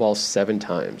turned over the ball 7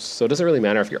 times. So it doesn't really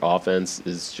matter if your offense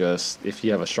is if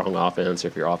you have a strong offense or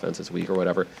if your offense is weak or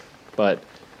whatever, but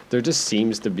there just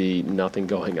seems to be nothing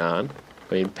going on.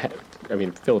 I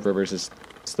mean, Phillip Rivers is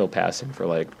still passing for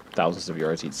like thousands of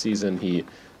yards each season.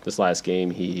 This last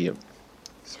game, he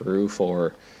threw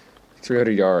for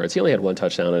 300 yards. He only had 1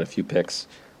 touchdown and a few picks.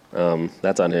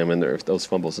 That's on him, and those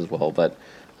fumbles as well. But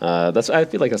I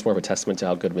feel like that's more of a testament to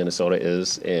how good Minnesota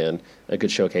is, and a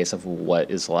good showcase of what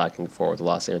is lacking for the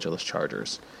Los Angeles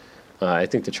Chargers. I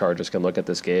think the Chargers can look at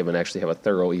this game and actually have a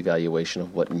thorough evaluation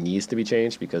of what needs to be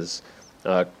changed because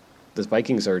the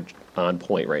Vikings are on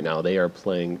point right now. They are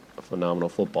playing phenomenal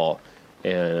football,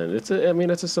 and it's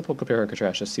a simple compare and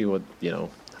contrast. Just see what not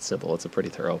simple. It's a pretty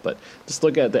thorough, but just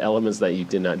look at the elements that you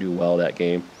did not do well that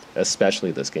game,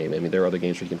 especially this game. I mean, there are other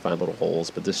games where you can find little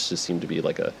holes, but this just seemed to be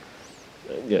like a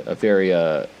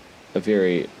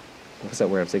very what's that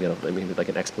word I'm thinking of? I mean, like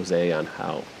an expose on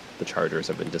how the Chargers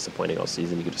have been disappointing all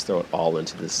season. You could just throw it all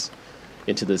into this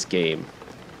game,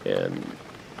 and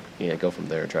go from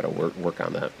there and try to work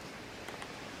on that.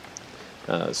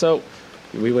 So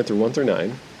we went through 1 through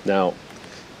 9. Now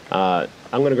I'm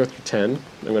going to go through 10.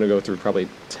 I'm going to go through probably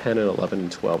 10 and 11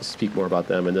 and 12. Speak more about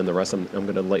them, and then the rest I'm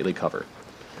going to lightly cover.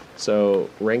 So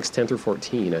ranks 10 through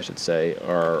 14, I should say,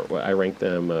 I rank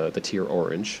them the tier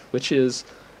orange, which is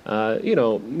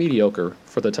mediocre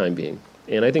for the time being.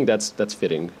 And I think that's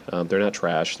fitting. They're not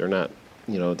trash. They're not,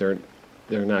 they're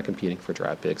not competing for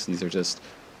draft picks. These are just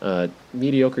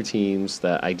mediocre teams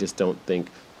that I just don't think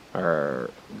are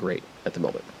great at the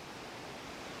moment.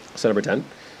 So number 10,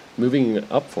 moving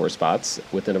up 4 spots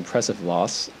with an impressive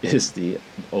loss is the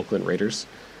Oakland Raiders.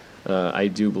 I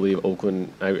do believe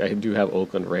Oakland. I do have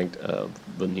Oakland ranked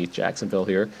beneath Jacksonville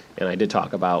here, and I did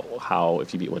talk about how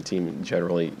if you beat one team,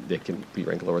 generally they can be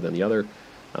ranked lower than the other.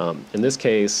 In this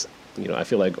case, I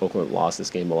feel like Oakland lost this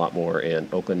game a lot more,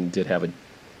 and Oakland did have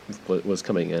was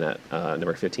coming in at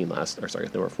number 14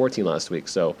 last week.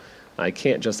 So I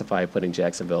can't justify putting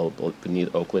Jacksonville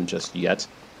beneath Oakland just yet.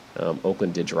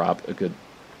 Oakland did drop a good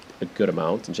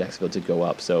amount, and Jacksonville did go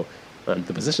up. So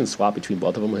the position swap between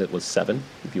both of them was 7.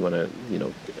 If you want to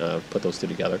put those two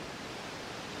together.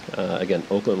 Again,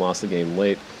 Oakland lost the game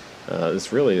late.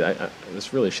 This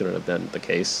really shouldn't have been the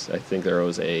case. I think there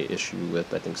was a issue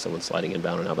with someone sliding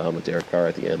inbound and outbound with Derek Carr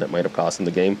at the end that might have cost him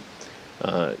the game.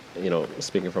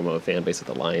 Speaking from a fan base of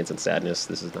the Lions and sadness,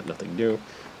 this is nothing new.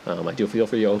 I do feel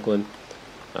for you, Oakland,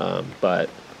 but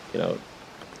the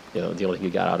only thing you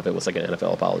got out of it was like an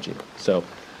NFL apology. So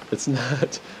it's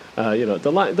not,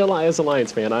 as a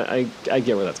Lions fan, I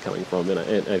get where that's coming from, and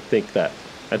I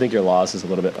think your loss is a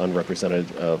little bit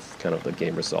unrepresentative of kind of the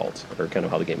game result or kind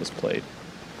of how the game was played.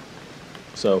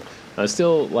 So I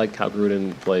still like how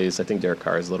Gruden plays. I think Derek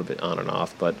Carr is a little bit on and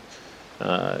off, but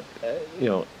the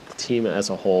team as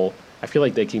a whole, I feel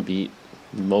like they can beat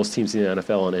most teams in the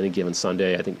NFL on any given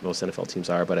Sunday. I think most NFL teams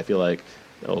are, but I feel like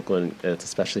Oakland, it's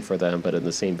especially for them, but in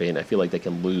the same vein, I feel like they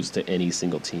can lose to any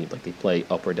single team. Like they play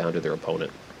up or down to their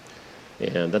opponent.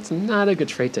 And that's not a good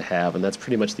trait to have, and that's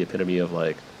pretty much the epitome of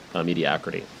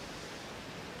mediocrity.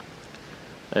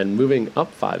 And moving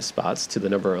up 5 spots to the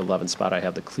number 11 spot, I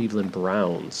have the Cleveland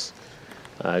Browns.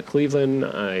 Cleveland,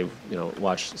 I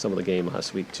watched some of the game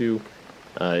last week too.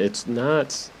 It's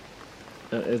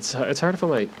hard to put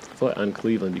my foot on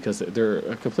Cleveland because they're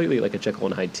completely like a Jekyll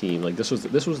and Hyde team. Like this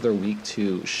was their week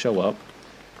to show up,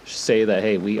 say that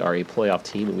hey, we are a playoff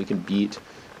team and we can beat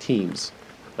teams.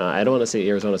 I don't want to say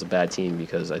Arizona's a bad team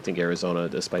because I think Arizona,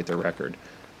 despite their record,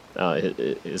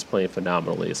 is playing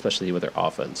phenomenally, especially with their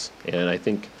offense. And I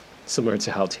think similar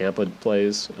to how Tampa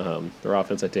plays, their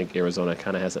offense, I think Arizona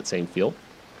kind of has that same feel.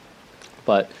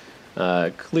 But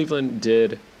Cleveland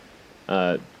did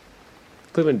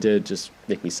just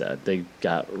make me sad. They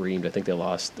got reamed. I think they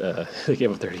lost. They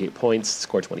gave up 38 points,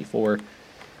 scored 24.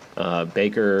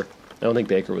 Baker, I don't think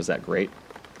Baker was that great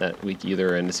that week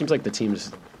either. And it seems like I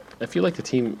feel like the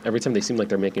team, every time they seem like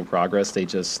they're making progress, they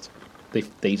stop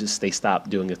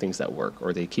doing the things that work,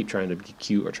 or they keep trying to be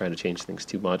cute or trying to change things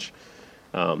too much.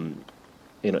 I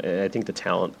think the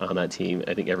talent on that team,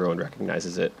 I think everyone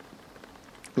recognizes it.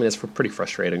 I mean, it's pretty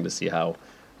frustrating to see how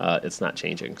it's not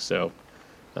changing. So,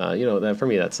 that for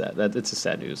me, that's sad. It's a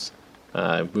sad news.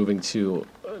 Moving to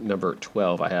number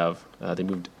 12, I have they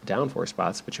moved down 4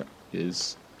 spots, which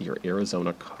is your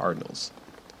Arizona Cardinals.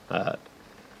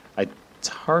 It's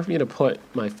hard for me to put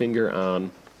my finger on.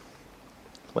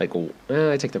 I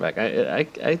take that back.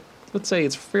 I would say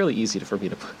it's fairly easy for me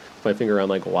to put my finger on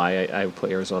why I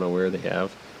put Arizona where they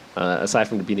have, aside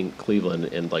from beating Cleveland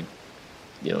and it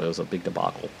was a big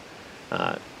debacle.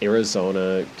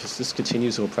 Arizona just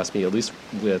continues to impress me, at least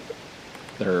with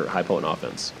their high potent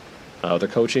offense. Their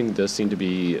coaching does seem to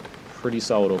be pretty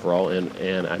solid overall,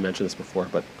 and I mentioned this before,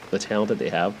 but the talent that they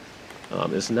have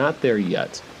is not there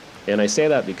yet. And I say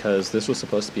that because this was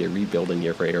supposed to be a rebuilding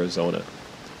year for Arizona,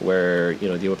 where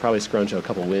they would probably scrunch a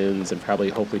couple wins and probably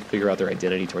hopefully figure out their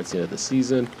identity towards the end of the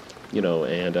season,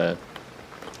 and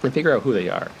figure out who they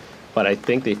are. But I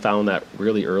think they found that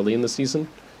really early in the season,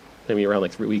 maybe around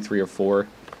week 3 or 4.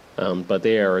 But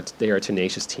they are a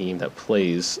tenacious team that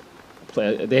plays.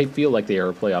 They feel like they are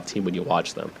a playoff team when you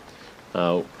watch them.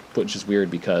 which is weird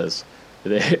because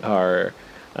they are,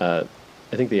 I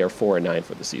think they are 4-9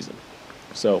 for the season.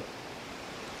 So,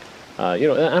 I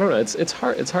don't know. It's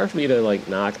hard for me to like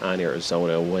knock on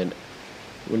Arizona when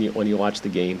you watch the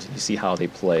games and you see how they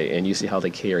play and you see how they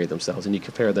carry themselves and you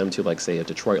compare them to like say a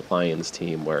Detroit Lions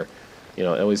team where, it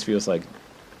always feels like,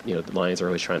 the Lions are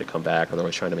always trying to come back or they're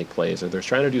always trying to make plays or they're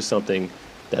trying to do something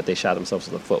that they shot themselves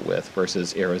in the foot with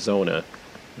versus Arizona.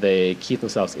 They keep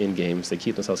themselves in games. They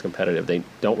keep themselves competitive. They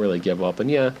don't really give up. And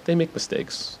yeah, they make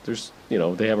mistakes. There's,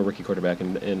 they have a rookie quarterback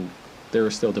and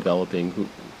they're still developing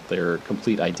their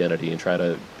complete identity and try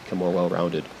to become more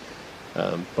well-rounded.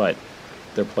 But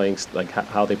they're playing like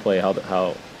how they play,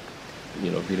 how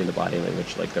reading the body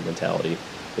language, like their mentality.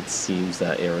 It seems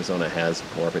that Arizona has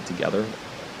more of it together,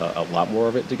 a lot more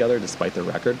of it together, despite their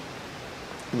record.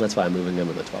 And that's why I'm moving them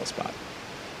in the 12th spot.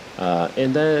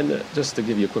 And then just to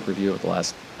give you a quick review of the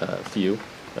last few,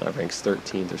 ranks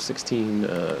 13th or 16.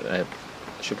 I have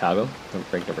Chicago,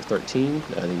 ranked number 13.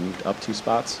 They moved up 2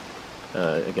 spots.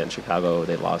 Again, Chicago,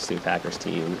 they lost to a Packers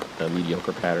team, a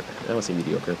mediocre pattern. I don't say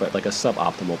mediocre, but like a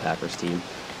suboptimal Packers team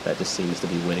that just seems to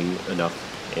be winning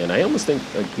enough. And I almost think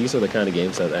like these are the kind of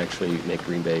games that actually make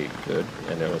Green Bay good.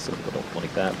 I know some people don't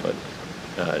like that, but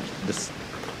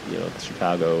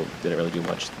Chicago didn't really do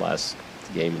much last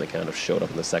game. They kind of showed up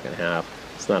in the second half.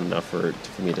 It's not enough for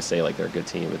me to say like they're a good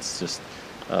team. It's just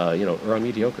around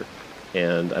mediocre.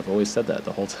 And I've always said that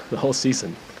the whole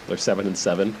season. They're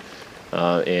 7-7,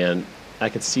 and I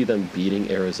could see them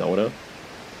beating Arizona,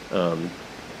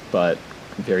 but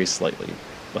very slightly.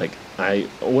 Like I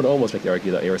would almost make the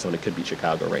argument that Arizona could beat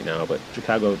Chicago right now, but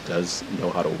Chicago does know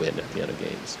how to win at the end of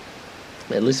games,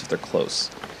 at least if they're close.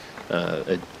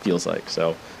 It feels like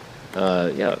so.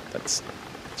 That's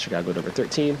Chicago number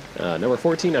 13. Number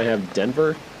 14, I have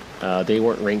Denver. They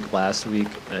weren't ranked last week,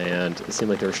 and it seemed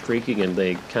like they were streaking, and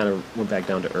they kind of went back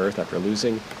down to earth after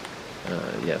losing.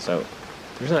 So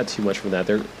there's not too much from that.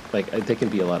 They're like they can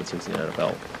beat a lot of teams in the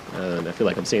NFL, and I feel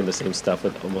like I'm saying the same stuff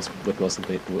with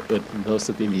most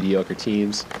of the mediocre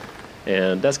teams,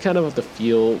 and that's kind of the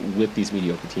feel with these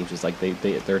mediocre teams. Is like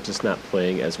they're just not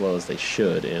playing as well as they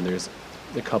should, and there's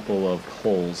a couple of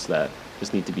holes that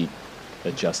just need to be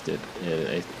adjusted, and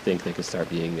I think they could start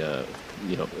being at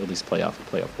least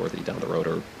playoff worthy down the road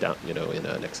or down in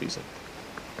next season.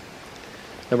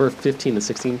 Number 15 and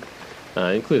 16,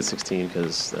 I included 16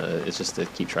 because it's just to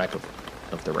keep track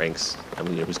of the ranks. I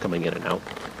mean, who's coming in and out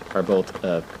are both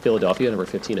Philadelphia number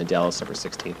 15 and Dallas number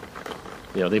 16.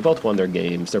 They both won their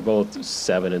games. They're both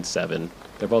 7-7.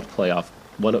 They're both playoff.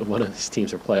 One of these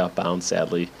teams are playoff bound,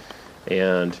 sadly,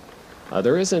 and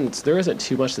there isn't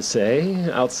too much to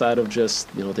say outside of just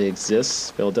they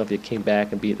exist. Philadelphia came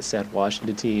back and beat the sad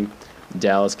Washington team.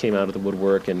 Dallas came out of the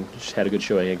woodwork and had a good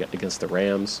showing against the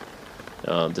Rams,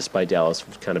 despite Dallas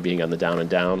kind of being on the down and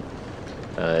down.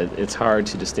 It's hard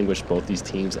to distinguish both these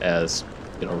teams as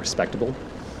respectable.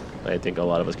 I think a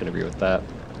lot of us can agree with that.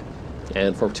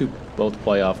 And for both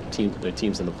playoff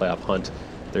teams in the playoff hunt,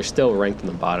 they're still ranked in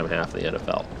the bottom half of the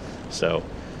NFL. So.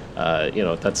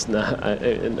 That's not,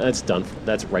 and that's done.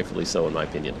 That's rightfully so, in my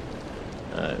opinion.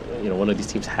 One of these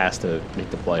teams has to make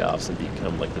the playoffs and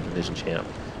become like the division champ,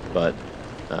 but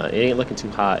it ain't looking too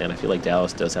hot. And I feel like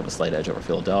Dallas does have a slight edge over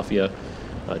Philadelphia,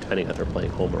 depending on if they're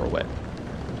playing home or away.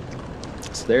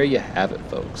 So there you have it,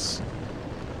 folks.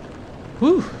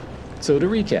 Whew. So to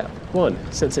recap: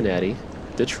 1, Cincinnati,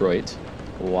 Detroit,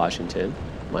 Washington,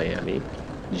 Miami,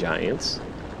 Giants,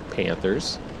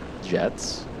 Panthers,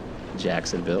 Jets,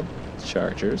 Jacksonville,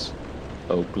 Chargers,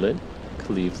 Oakland,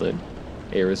 Cleveland,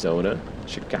 Arizona,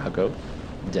 Chicago,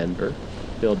 Denver,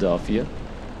 Philadelphia,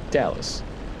 Dallas.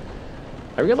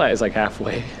 I realized like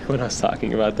halfway when I was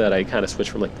talking about that, I kind of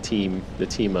switched from like the team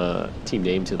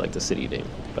name to like the city name,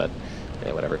 but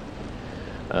yeah, whatever.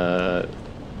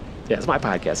 It's my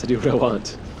podcast. I do what I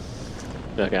want.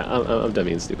 Okay, I'm done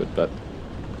being stupid, but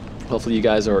hopefully you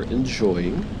guys are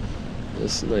enjoying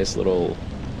this nice little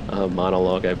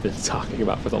monologue I've been talking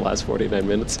about for the last 49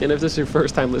 minutes. And if this is your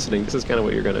first time listening, this is kind of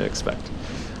what you're going to expect.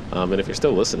 And if you're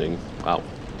still listening, wow.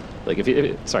 Like if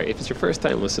it's your first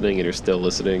time listening and you're still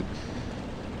listening,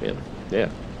 man, yeah.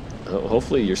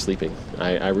 Hopefully you're sleeping.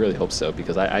 I really hope so,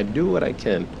 because I do what I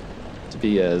can to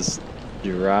be as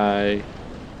dry,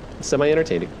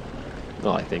 semi-entertaining,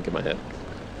 well, I think in my head,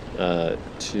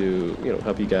 to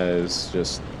help you guys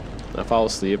just fall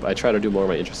asleep. I try to do more of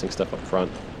my interesting stuff up front.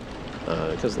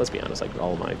 Because let's be honest, like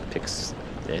all of my picks,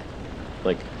 they're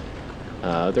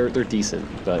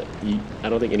decent, but I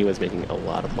don't think anyone's making a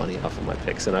lot of money off of my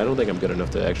picks, and I don't think I'm good enough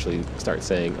to actually start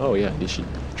saying, oh yeah, you should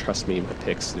trust me in my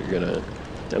picks. I'm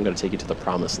gonna take you to the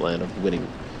promised land of winning.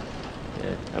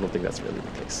 I don't think that's really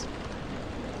the case.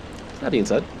 That being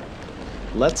said,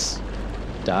 let's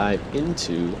dive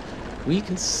into Week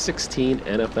 16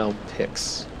 NFL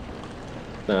picks.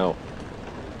 Now,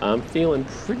 I'm feeling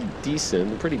pretty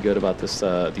decent, pretty good about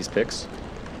these picks.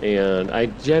 And I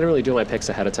generally do my picks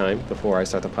ahead of time before I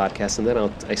start the podcast, and then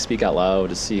I speak out loud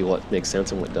to see what makes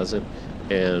sense and what doesn't,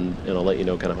 and I'll let you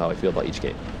know kind of how I feel about each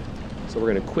game. So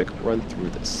we're going to quick run through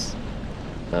this.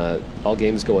 All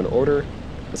games go in order.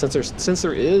 Since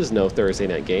there is no Thursday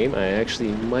night game, I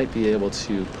actually might be able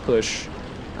to push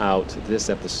out this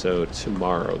episode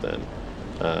tomorrow then,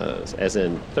 as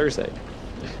in Thursday.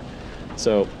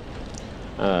 So,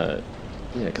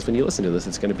 yeah, because when you listen to this,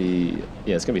 it's gonna be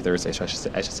Thursday. So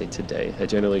I should say today. I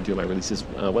generally do my releases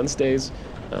Wednesdays,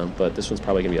 but this one's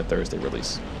probably gonna be a Thursday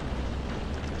release.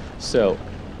 So,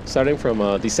 starting from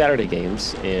the Saturday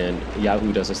games, and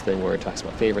Yahoo does this thing where it talks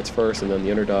about favorites first and then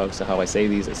the underdogs. So how I say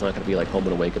these, it's not gonna be like home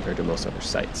and away compared to most other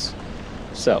sites.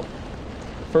 So,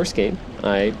 first game,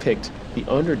 I picked the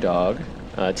underdog,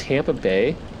 Tampa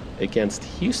Bay against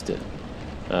Houston.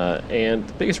 And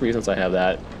the biggest reasons I have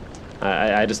that,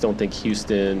 I just don't think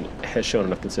Houston has shown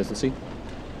enough consistency.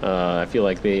 I feel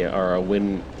like they are a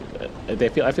win. I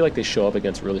feel like they show up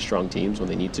against really strong teams when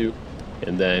they need to,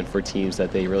 and then for teams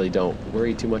that they really don't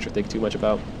worry too much or think too much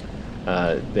about,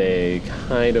 they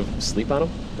kind of sleep on them.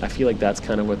 I feel like that's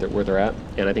kind of where they're at,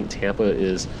 and I think Tampa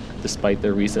is, despite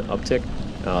their recent uptick,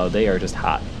 they are just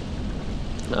hot.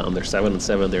 They're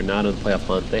 7-7. They're not in the playoff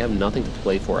hunt. They have nothing to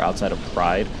play for outside of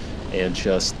pride and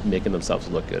just making themselves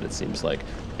look good, it seems like.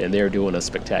 And they're doing a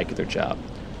spectacular job.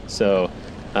 So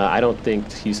I don't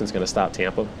think Houston's going to stop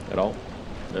Tampa at all.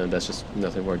 And that's just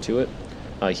nothing more to it.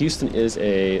 Houston is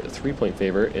a 3-point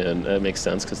favorite, and that makes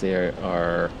sense because they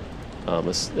are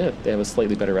they have a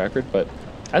slightly better record. But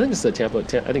I think this is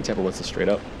I think Tampa wins this straight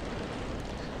up.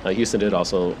 Houston did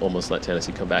also almost let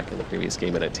Tennessee come back in the previous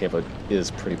game, and Tampa is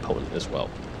pretty potent as well,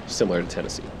 similar to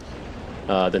Tennessee.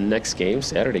 The next game,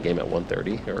 Saturday game at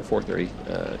 1:30 or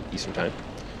 4:30 Eastern Time.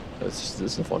 This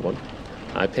is a fun one.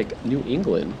 I picked New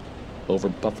England over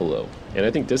Buffalo, and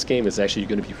I think this game is actually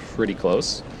going to be pretty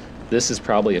close. This is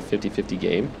probably a 50-50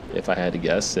 game, if I had to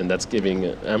guess, and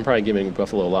I'm probably giving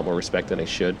Buffalo a lot more respect than I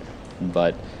should,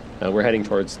 but we're heading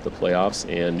towards the playoffs,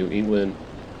 and New England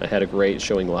had a great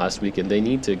showing last week, and they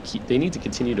need to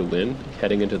continue to win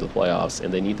heading into the playoffs,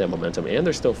 and they need that momentum, and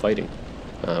they're still fighting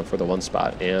for the one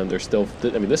spot, and they're still.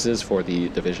 This is for the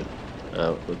division.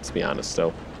 Let's be honest.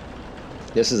 So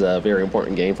this is a very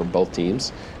important game for both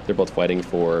teams. They're both fighting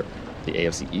for the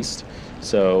AFC East.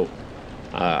 So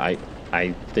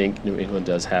I think New England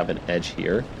does have an edge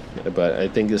here, but I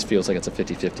think this feels like it's a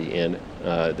 50-50, and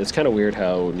it's kind of weird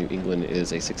how New England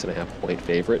is a 6.5-point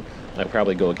favorite. I'd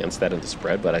probably go against that in the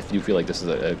spread, but I do feel like this is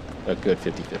a good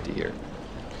 50-50 here.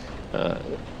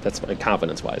 That's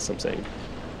confidence-wise, I'm saying.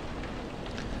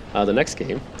 The next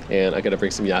game, and I got to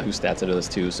bring some Yahoo stats into this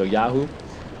too. So Yahoo,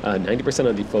 90%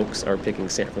 of the folks are picking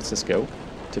San Francisco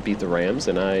to beat the Rams,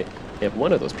 and I am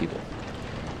one of those people.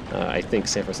 I think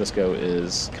San Francisco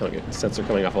since they're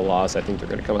coming off a loss, I think they're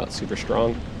going to come out super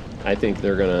strong. I think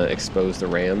they're going to expose the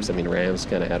Rams. I mean, Rams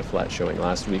kind of had a flat showing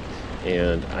last week,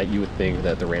 and you would think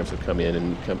that the Rams would come in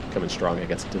and come in strong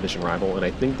against a division rival, and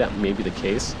I think that may be the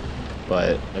case.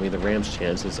 But I mean, the Rams'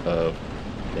 chances of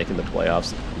making the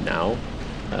playoffs now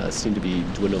seem to be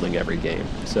dwindling every game.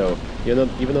 So even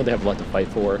though they have a lot to fight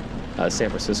for, San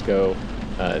Francisco,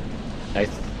 I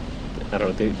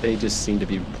don't know, they just seem to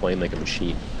be playing like a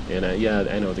machine. And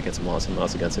I know they get some loss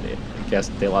against it. I guess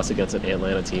they lost against an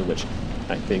Atlanta team, which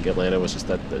I think Atlanta was just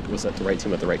at the right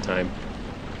team at the right time.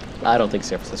 I don't think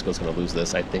San Francisco is going to lose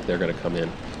this. I think they're going to come in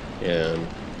and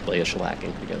play a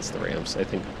shellacking against the Rams. I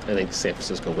think San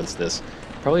Francisco wins this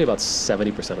probably about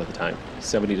 70% of the time,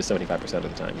 70 to 75% of the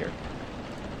time here.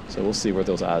 So we'll see where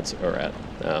those odds are at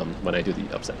when I do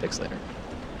the upset picks later.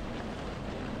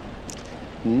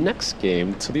 Next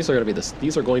game, so these are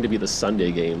going to be the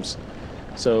Sunday games.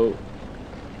 So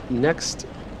next,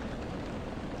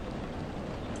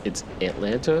 it's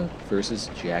Atlanta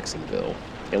versus Jacksonville.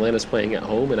 Atlanta's playing at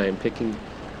home, and I am picking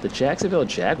the Jacksonville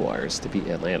Jaguars to beat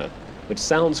Atlanta, which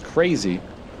sounds crazy,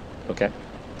 okay?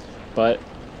 But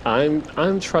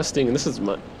I'm trusting,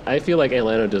 and I feel like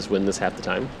Atlanta does win this half the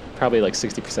time, probably like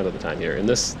 60% of the time here. And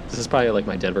this is probably like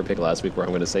my Denver pick last week, where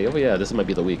I'm going to say, oh yeah, this might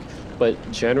be the week. But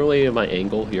generally, my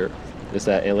angle here is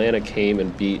that Atlanta came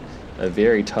and beat a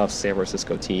very tough San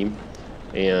Francisco team,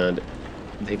 and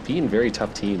they've beaten very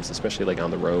tough teams, especially like on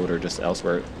the road or just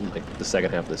elsewhere, like the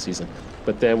second half of the season.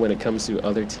 But then when it comes to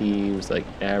other teams, like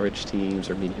average teams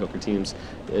or mediocre teams,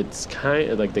 it's kind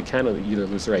of like they kind of either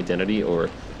lose their identity or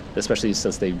especially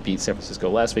since they beat San Francisco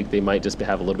last week. They might just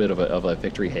have a little bit of a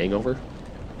victory hangover.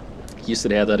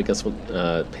 Houston had that against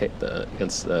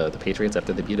the Patriots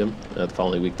after they beat him. The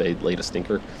following week, they laid a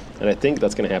stinker, and I think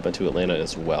that's going to happen to Atlanta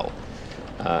as well.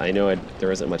 I know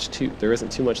there isn't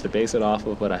too much to base it off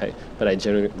of, but I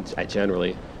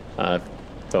generally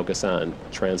focus on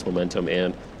trends, momentum,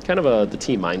 and kind of the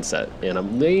team mindset. And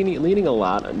I'm leaning a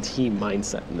lot on team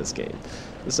mindset in this game.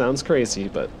 This sounds crazy,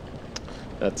 but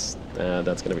that's going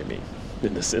to be me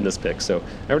in this pick. So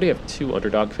I already have 2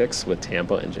 underdog picks with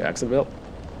Tampa and Jacksonville.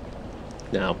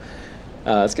 Now,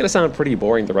 it's going to sound pretty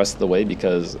boring the rest of the way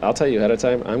because I'll tell you ahead of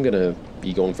time, I'm going to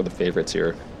be going for the favorites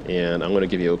here, and I'm going to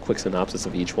give you a quick synopsis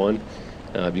of each one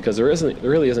because there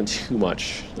really isn't too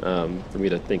much for me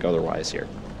to think otherwise here.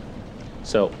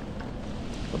 So,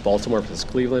 Baltimore versus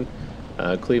Cleveland.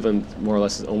 Cleveland more or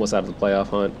less is almost out of the playoff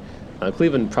hunt.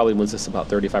 Cleveland probably wins this about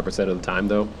 35% of the time,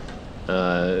 though,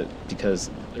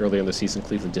 because earlier in the season,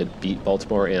 Cleveland did beat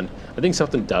Baltimore, and I think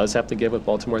something does have to give with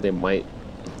Baltimore. They might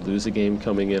lose a game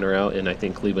coming in or out, and I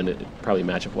think Cleveland, probably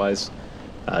matchup-wise,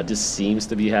 just seems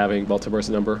to be having Baltimore's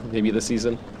number maybe this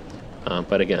season.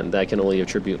 But again, that can only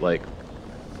attribute up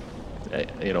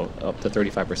to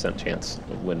 35% chance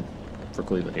of win for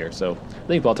Cleveland here. So I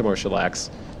think Baltimore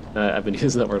chillax. I've been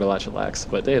using that word a lot, chillax,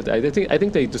 but I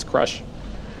think they just crush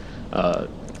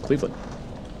Cleveland.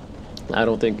 I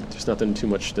don't think there's nothing too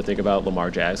much to think about. Lamar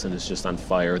Jackson is just on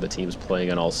fire. The team's playing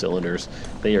on all cylinders.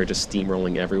 They are just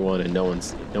steamrolling everyone, and no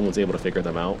one's able to figure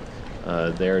them out.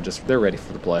 They're ready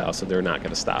for the playoffs, so they're not going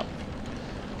to stop.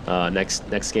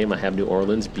 Next game, I have New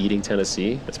Orleans beating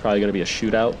Tennessee. It's probably going to be a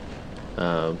shootout.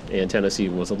 And Tennessee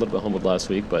was a little bit humbled last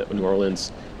week, but New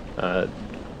Orleans,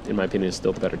 in my opinion, is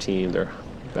still the better team. They're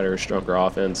better, stronger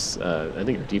offense. I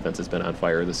think their defense has been on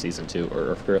fire this season too,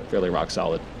 or fairly rock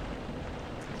solid.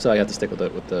 So I have to stick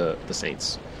with the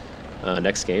Saints.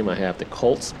 Next game, I have the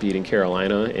Colts beating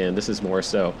Carolina, and this is more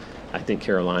so. I think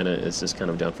Carolina is just kind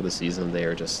of done for the season. They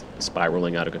are just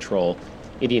spiraling out of control.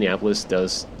 Indianapolis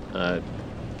does. I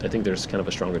think there's kind of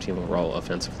a stronger team overall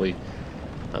offensively.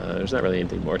 There's not really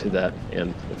anything more to that.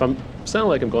 And if I'm sound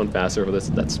like I'm going faster over this,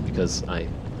 that's because I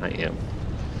am.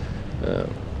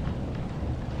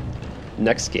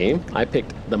 Next game, I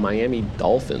picked the Miami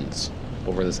Dolphins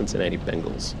over the Cincinnati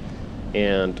Bengals.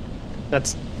 And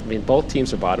both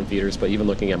teams are bottom feeders, but even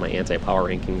looking at my anti-power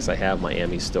rankings, I have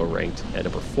Miami still ranked at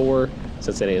number 4.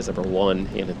 Cincinnati is number 1,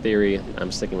 and in theory,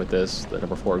 I'm sticking with this. The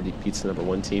number 4 beats the number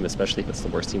 1 team, especially if it's the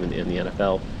worst team in the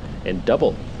NFL, and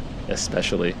double,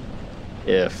 especially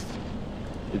if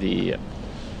the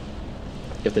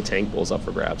tank bowl's up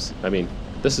for grabs. Any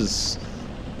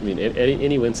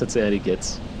win Cincinnati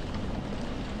gets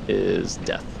is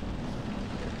death.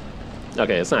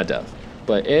 Okay, it's not death.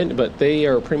 But they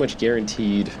are pretty much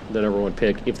guaranteed the number 1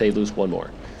 pick if they lose one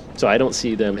more. So I don't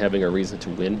see them having a reason to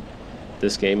win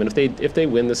this game. And if they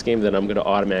win this game, then I'm going to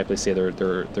automatically say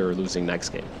they're losing next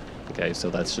game. Okay, so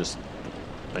that's just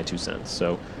my 2 cents.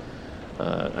 So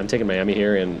I'm taking Miami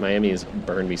here, and Miami has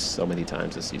burned me so many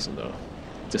times this season, though.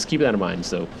 Just keep that in mind.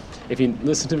 So if you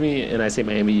listen to me and I say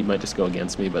Miami, you might just go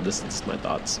against me, but this is my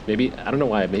thoughts. Maybe, I don't know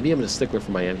why. Maybe I'm going to stick with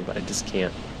for Miami, but I just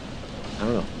can't. I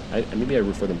don't know. Maybe I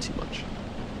root for them too much,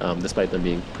 despite them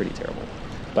being pretty terrible.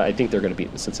 But I think they're going to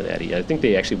beat Cincinnati. I think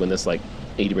they actually win this like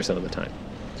 80% of the time.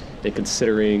 And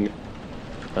considering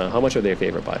how much are they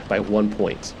favored by? By 1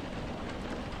 point.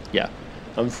 Yeah.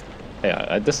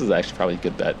 This is actually probably a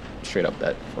good bet, straight up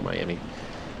bet for Miami.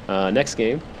 Next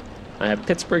game, I have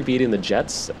Pittsburgh beating the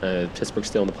Jets. Pittsburgh's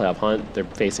still in the playoff hunt. They're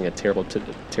facing a terrible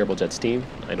Jets team.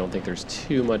 I don't think there's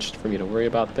too much for me to worry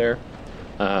about there.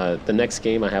 The next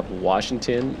game, I have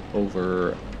Washington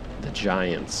over the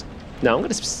Giants. Now, I'm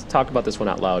going to talk about this one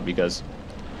out loud because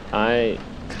I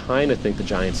kind of think the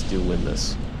Giants do win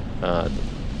this.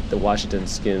 The Washington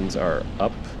Skins are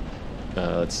up.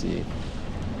 Let's see.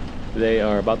 They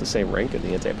are about the same rank in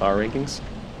the anti-power rankings.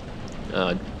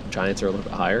 Giants are a little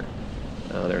bit higher.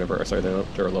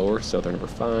 They're lower, so they're number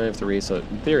 5, 3. So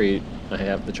in theory, I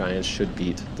have the Giants should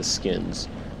beat the Skins.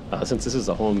 Since this is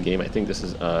a home game, I think this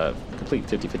is a complete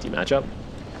 50-50 matchup.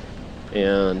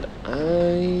 And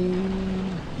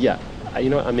I'm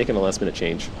making a last-minute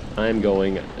change. I'm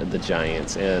going the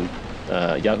Giants, and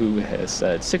Yahoo has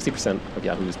said 60% of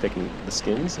Yahoo is picking the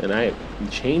Skins, and I am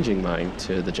changing mine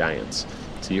to the Giants.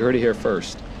 So you heard it here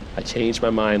first. I changed my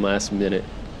mind last minute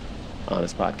on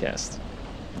this podcast.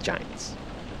 Giants.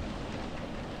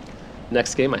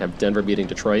 Next game, I have Denver beating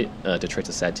Detroit. Detroit's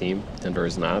a sad team. Denver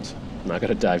is not. I'm not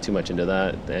going to dive too much into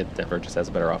that. Denver just has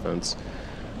a better offense.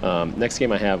 Next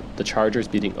game, I have the Chargers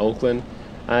beating Oakland.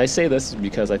 I say this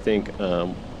because I think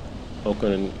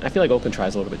Oakland. I feel like Oakland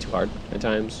tries a little bit too hard at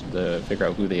times to figure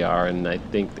out who they are, and I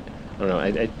don't know.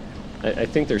 I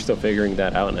think they're still figuring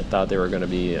that out, and I thought they were going to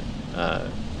be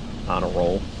on a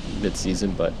roll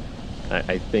mid-season, but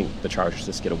I think the Chargers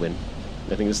just get a win.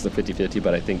 I think this is a 50-50,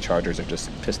 but I think Chargers are just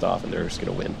pissed off and they're just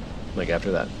going to win. Like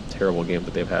after that terrible game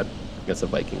that they've had against the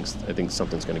Vikings, I think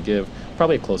something's going to give.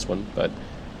 Probably a close one, but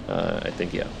I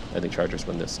think Chargers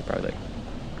win this probably like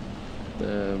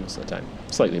most of the time.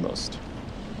 Slightly most.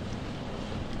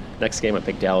 Next game, I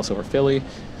picked Dallas over Philly.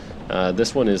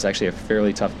 This one is actually a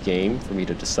fairly tough game for me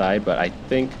to decide, but I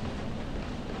think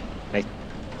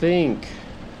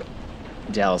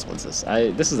Dallas wins this.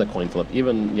 This is a coin flip.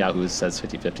 Even Yahoo says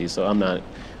 50-50, so I'm not,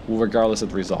 regardless of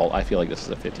the result, I feel like this is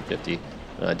a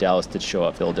 50-50. Dallas did show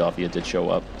up. Philadelphia did show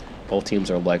up. Both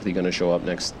teams are likely going to show up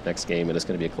next game, and it's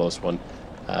going to be a close one.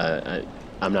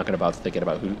 I'm not going to bother thinking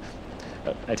about who.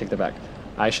 I take that back.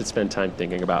 I should spend time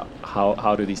thinking about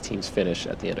how do these teams finish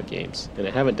at the end of games, and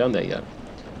I haven't done that yet.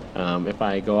 If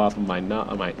I go off of my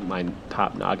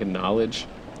top noggin knowledge,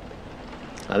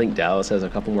 I think Dallas has a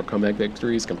couple more comeback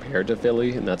victories compared to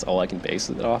Philly, and that's all I can base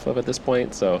it off of at this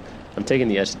point. So I'm taking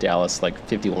the edge to Dallas like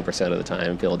 51% of the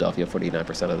time, Philadelphia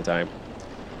 49% of the time.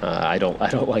 I don't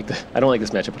like this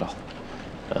matchup at all.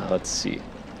 Let's see.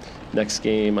 Next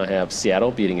game, I have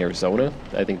Seattle beating Arizona.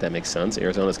 I think that makes sense.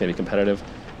 Arizona's going to be competitive.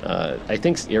 I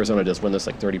think Arizona does win this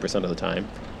like 30% of the time.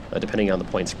 Depending on the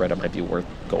point spread, it might be worth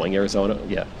going Arizona.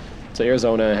 Yeah. So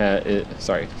Arizona is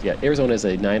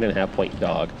a 9.5 point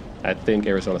dog. I think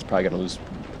Arizona's probably going to lose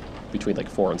between like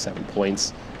 4 and 7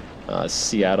 points.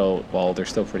 Seattle, while they're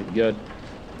still pretty good,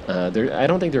 I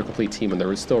don't think they're a complete team, and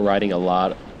they're still riding a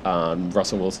lot on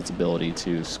Russell Wilson's ability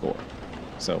to score.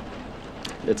 So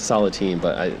it's a solid team,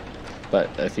 but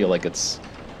I feel like it's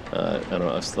I don't know.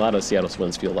 A lot of Seattle's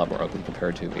wins feel a lot more ugly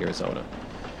compared to Arizona.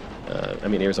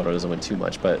 Arizona doesn't win too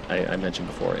much, but I mentioned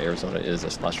before, Arizona is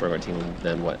a lot stronger team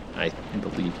than what I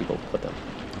believe people put them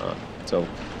on. So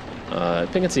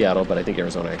picking Seattle, but I think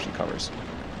Arizona actually covers.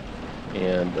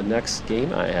 And the next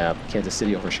game, I have Kansas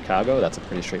City over Chicago. That's a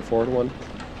pretty straightforward one.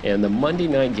 And the Monday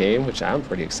night game, which I'm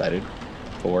pretty excited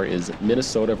for, is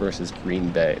Minnesota versus Green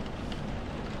Bay.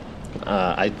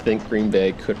 I think Green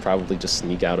Bay could probably just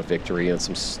sneak out a victory and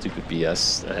some stupid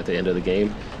BS at the end of the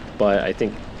game, but I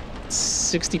think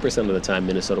 60% of the time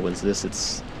Minnesota wins this.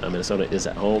 It's Minnesota is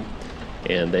at home,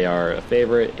 and they are a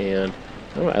favorite, and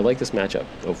I don't know, I like this matchup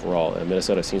overall.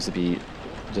 Minnesota seems to be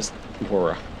just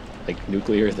more like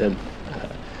nuclear than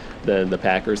the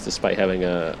Packers, despite having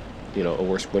a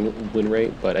worse win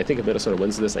rate. But I think if Minnesota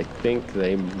wins this, I think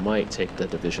they might take the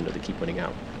division if they keep winning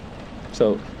out.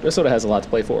 So Minnesota has a lot to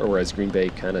play for, whereas Green Bay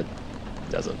kind of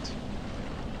doesn't.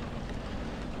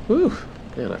 Whew,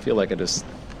 man, I feel like I just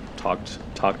talked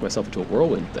myself into a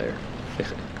whirlwind there.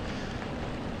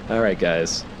 All right,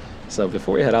 guys. So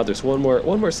before we head out, there's one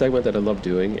more segment that I love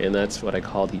doing, and that's what I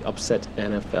call the Upset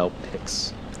NFL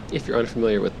Picks. If you're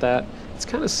unfamiliar with that, it's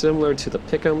kind of similar to the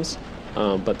Pick'ems,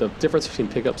 but the difference between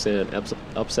pickups and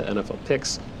Upset NFL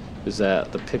Picks is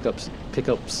that the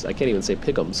pickups, I can't even say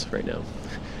Pick'ems right now.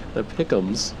 The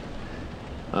Pick'ems,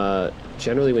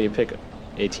 generally when you pick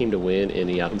a team to win in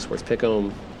a Yahoo Sports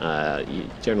Pick'em, you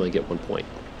generally get 1 point.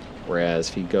 Whereas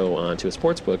if you go onto a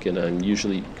sports book, and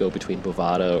usually go between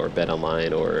Bovada or Bet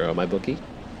Online or MyBookie,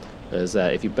 is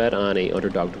that if you bet on a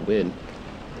underdog to win,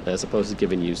 as opposed to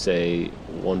giving you, say,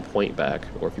 1 point back,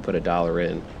 or if you put $1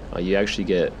 in, you actually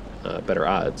get better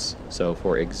odds. So,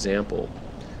 for example,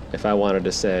 if I wanted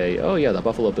to say, oh yeah, the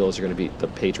Buffalo Bills are going to beat the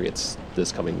Patriots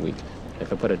this coming week,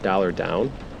 if I put $1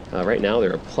 down, right now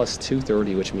they're a plus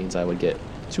 230, which means I would get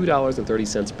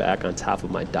 $2.30 back on top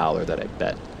of my dollar that I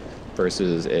bet,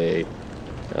 versus a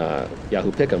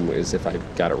Yahoo Pick'em, is if I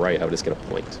got it right, I would just get a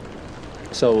point.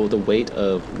 So the weight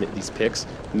of these picks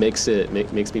makes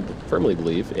me firmly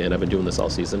believe, and I've been doing this all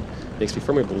season, makes me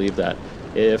firmly believe that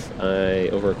if I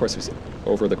over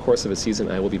the course of a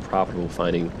season, I will be profitable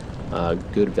finding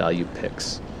good value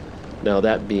picks. Now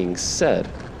that being said,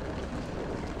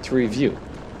 to review,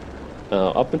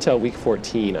 up until week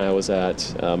 14, I was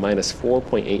at minus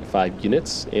 4.85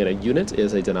 units, and a unit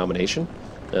is a denomination.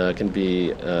 Can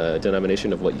be a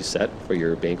denomination of what you set for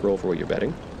your bankroll for what you're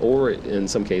betting, or in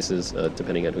some cases,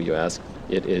 depending on who you ask,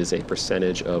 it is a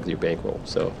percentage of your bankroll.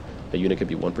 So a unit could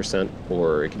be 1%,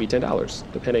 or it could be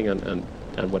 $10, depending on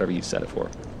whatever you set it for.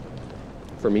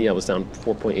 For me, I was down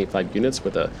 4.85 units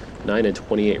with a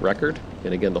 9-28 record,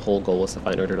 and again, the whole goal is to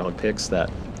find underdog picks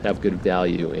that have good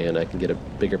value, and I can get a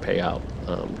bigger payout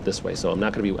this way. So I'm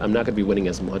not going to be winning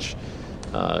as much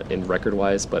in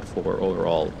record-wise, but for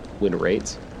overall win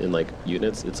rates in like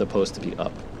units, it's supposed to be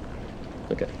up.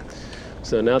 Okay,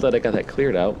 so now that I got that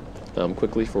cleared out,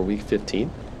 quickly for Week 15.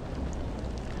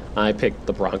 I picked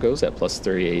the Broncos at plus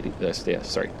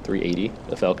 380.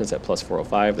 The Falcons at plus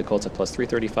 405. The Colts at plus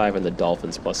 335, and the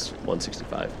Dolphins plus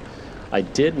 165. I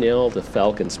did nail the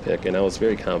Falcons pick, and I was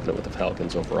very confident with the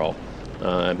Falcons overall.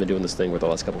 I've been doing this thing where the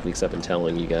last couple of weeks I've been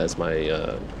telling you guys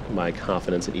my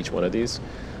confidence in each one of these.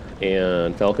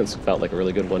 And Falcons felt like a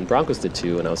really good one. Broncos did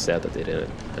too, and I was sad that they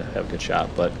didn't have a good shot.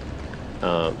 But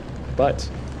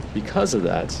because of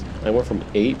that, I went from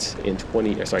 9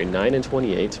 and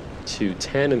 28 to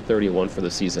 10 and 31 for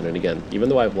the season. And again, even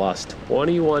though I've lost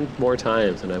 21 more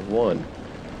times than I've won,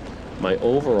 my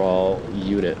overall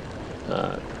unit,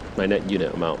 my net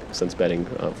unit amount since betting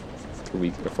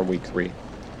from week 3,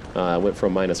 went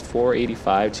from minus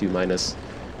 485 to minus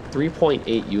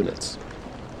 3.8 units,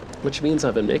 which means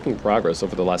I've been making progress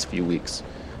over the last few weeks.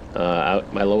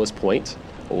 My lowest point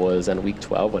was on week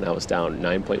 12 when I was down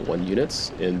 9.1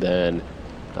 units, and then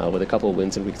with a couple of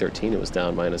wins in week 13, it was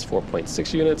down minus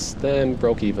 4.6 units, then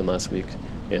broke even last week,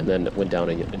 and then went down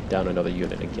another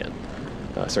unit again.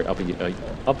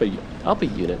 Up a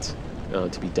unit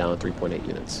to be down 3.8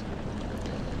 units.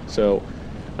 So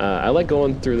I like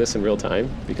going through this in real time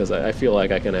because I feel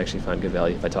like I can actually find good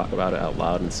value if I talk about it out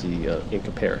loud and see and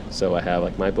compare. So I have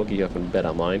like MyBookie up and Bet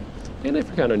Online, and if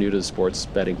you're kind of new to the sports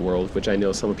betting world, which I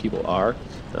know some people are,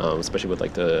 especially with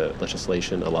like the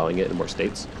legislation allowing it in more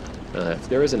states. If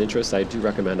there is an interest, I do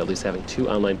recommend at least having 2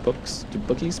 online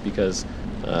bookies because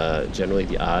generally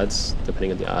the odds,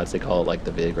 depending on the odds, they call it like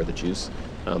the vig or the juice.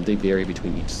 They vary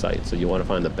between each site, so you want to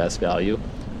find the best value.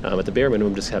 At the bare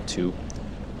minimum, just have 2.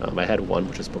 I had one,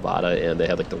 which was Bovada, and they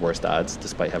had like the worst odds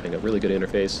despite having a really good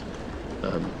interface.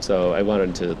 So I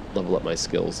wanted to level up my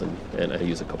skills, and I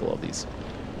use a couple of these.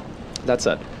 That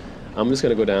said, I'm just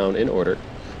going to go down in order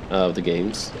of the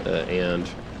games, and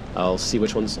I'll see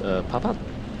which ones pop up.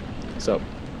 So,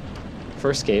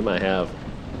 first game I have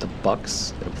the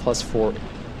Bucks at plus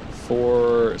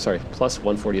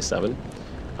 147.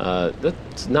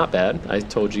 That's not bad. I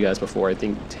told you guys before, I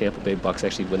think Tampa Bay Bucks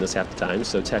actually win this half the time,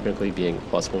 so technically being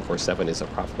plus 147 is a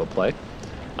profitable play.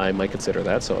 I might consider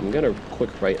that, so I'm going to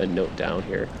write a note down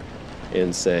here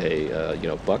and say,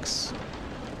 Bucks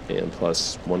and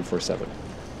plus 147.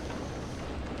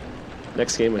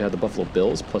 Next game, we have the Buffalo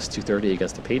Bills plus 230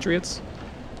 against the Patriots,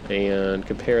 and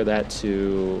compare that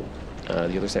to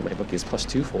the other side, MyBookie is plus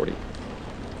 240.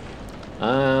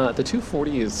 The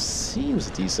 240 seems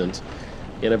decent.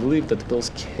 And I believe that the Bills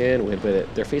can win,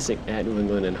 but they're facing at New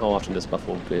England, and how often does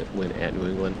Buffalo win at New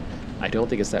England? I don't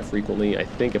think it's that frequently. I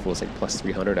think if it was like plus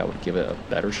 300, I would give it a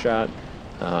better shot.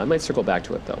 I might circle back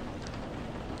to it, though.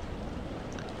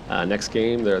 Next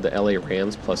game, they're the LA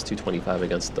Rams plus 225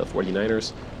 against the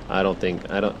 49ers.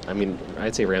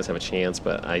 I'd say Rams have a chance,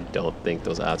 but I don't think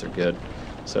those odds are good.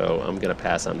 So I'm going to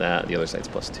pass on that. The other side's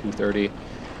plus 230.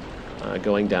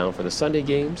 Going down for the Sunday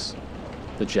games,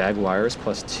 the Jaguars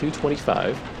plus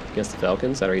 225 against the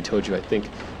Falcons. I already told you I think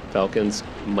Falcons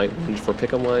might win for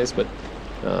pick'em wise, but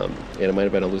and it might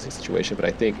have been a losing situation. But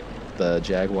I think the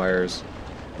Jaguars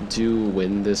do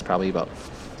win this probably about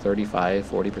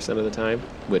 35-40% of the time,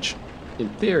 which in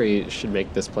theory should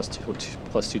make this plus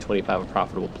 225 a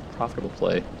profitable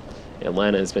play.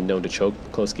 Atlanta has been known to choke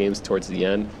close games towards the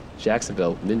end.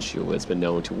 Jacksonville, Minshew has been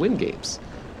known to win games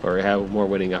or have more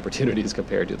winning opportunities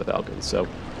compared to the Falcons. So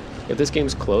if this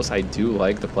game's close, I do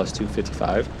like the plus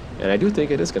 255, and I do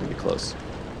think it is going to be close.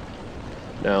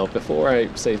 Now, before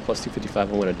I say plus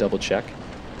 255, I want to double check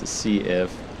to see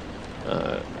if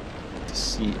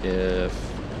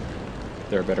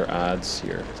there are better odds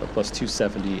here. So plus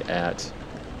 270 at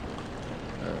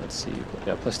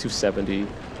plus 270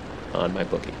 on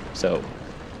MyBookie. So,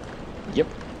 yep,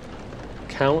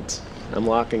 I'm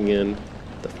locking in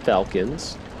the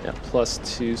Falcons at plus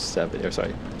 270. Or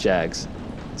sorry, Jags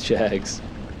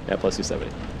at plus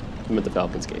 270. I'm at the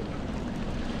Falcons game.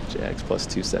 Jags plus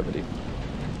 270.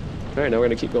 All right, now we're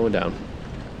going to keep going down.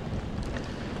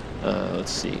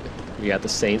 Let's see. We got the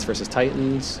Saints versus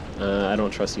Titans. I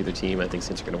don't trust either team. I think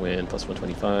Saints are going to win, plus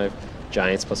 125.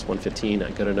 Giants plus 115,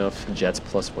 not good enough. Jets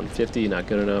plus 150, not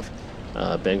good enough.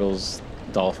 Bengals,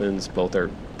 Dolphins, both are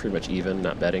pretty much even,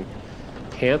 not betting.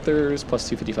 Panthers plus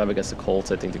 255 against the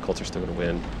Colts. I think the Colts are still going to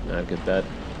win. Not a good bet.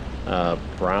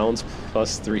 Browns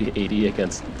plus 380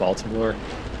 against Baltimore.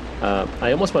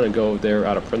 I almost want to go there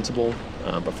out of principle,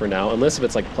 but for now, unless if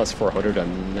it's like plus 400,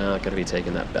 I'm not going to be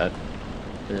taking that bet.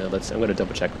 I'm going to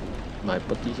double check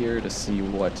MyBookie here to see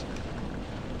what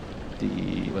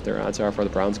their odds are for the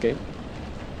Browns game.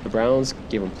 The Browns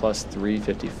gave them plus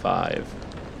 355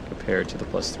 compared to the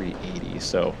plus 380,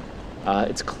 so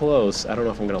it's close. I don't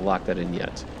know if I'm going to lock that in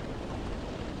yet.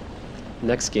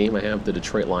 next game, I have the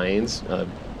Detroit Lions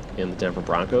and the Denver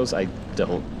Broncos. I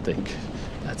don't think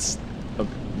that's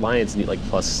Lions need like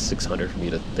plus 600 for me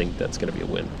to think that's going to be a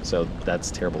win. So that's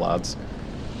terrible odds.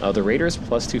 The Raiders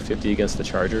plus 250 against the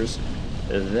Chargers.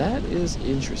 That is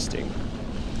interesting.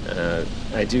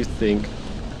 I do think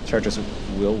Chargers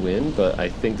will win, but I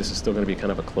think this is still going to be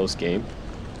kind of a close game.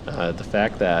 The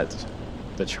fact that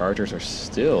the Chargers are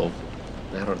still,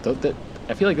 I don't know,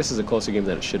 I feel like this is a closer game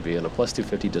than it should be, and a plus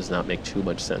 250 does not make too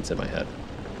much sense in my head.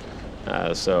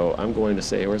 So I'm going to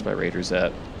say, where's my Raiders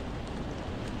at?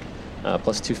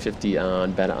 Plus 250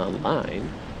 on Bet Online.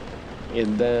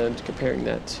 And then comparing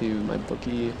that to my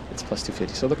bookie, it's plus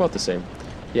 250. So they're both the same.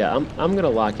 Yeah, I'm going to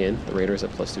lock in the Raiders at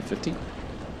plus 250.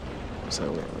 So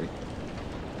I'm going to read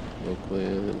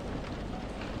Oakland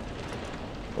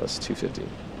plus 250.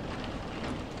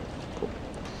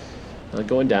 Cool.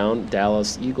 Going down,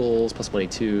 Dallas Eagles plus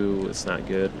 182. It's not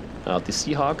good. The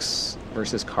Seahawks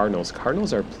versus Cardinals.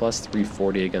 Cardinals are plus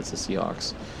 340 against the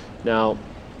Seahawks. Now,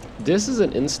 this is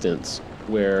an instance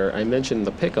where I mentioned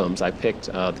the pick'ems. I picked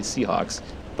the Seahawks,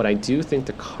 but I do think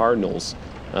the Cardinals,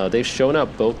 they've shown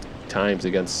up both times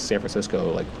against San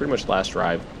Francisco, like pretty much last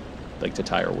drive, like to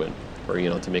tie or win, or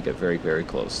to make it very, very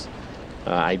close.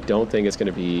 I don't think it's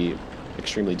going to be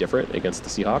extremely different against the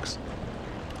Seahawks.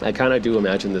 I kind of do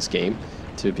imagine this game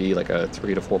to be like a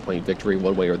 3 to 4 point victory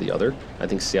one way or the other. I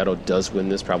think Seattle does win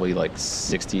this probably like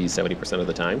 60-70% of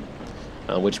the time,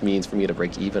 which means for me to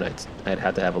break even, I'd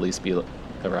have to have at least be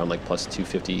around like plus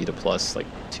 250 to plus like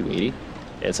 280.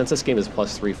 And since this game is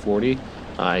plus 340,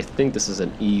 I think this is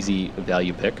an easy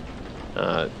value pick.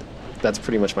 That's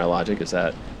pretty much my logic, is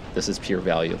that this is pure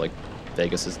value. Like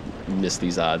Vegas has missed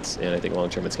these odds, and I think long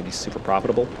term it's going to be super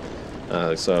profitable.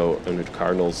 So I'm going to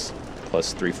Cardinals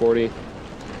plus 340.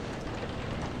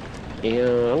 And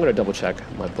I'm going to double check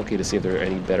my bookie to see if there are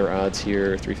any better odds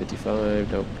here.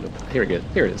 355. Nope. Here it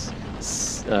is.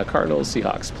 Cardinals,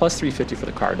 Seahawks. Plus 350 for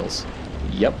the Cardinals.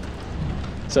 Yep.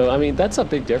 So, I mean, that's a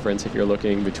big difference if you're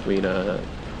looking between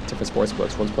different sports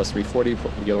books. One's plus 340,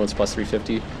 the other one's plus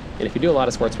 350. And if you do a lot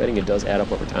of sports betting, it does add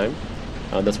up over time.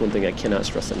 That's one thing I cannot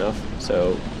stress enough.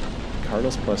 So,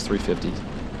 Cardinals plus 350.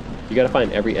 You got to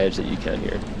find every edge that you can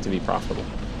here to be profitable.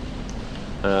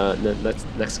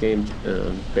 Next game,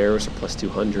 Bears are plus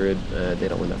 200. They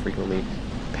don't win that frequently.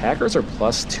 Packers are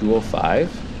plus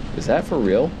 205. Is that for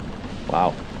real?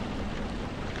 Wow.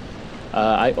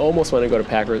 I almost want to go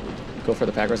for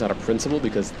the Packers out of principle,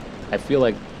 because I feel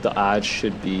like the odds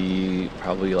should be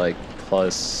probably like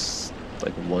plus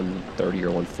like 130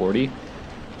 or 140.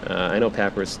 I know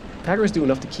Packers do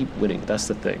enough to keep winning. That's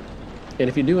the thing. And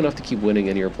if you do enough to keep winning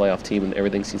and you're a playoff team and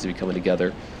everything seems to be coming together,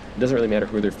 it doesn't really matter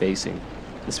who they're facing,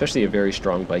 especially a very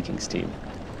strong Vikings team.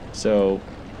 So,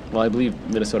 while I believe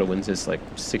Minnesota wins this like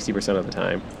 60% of the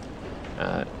time,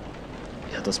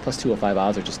 those plus 205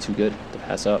 odds are just too good to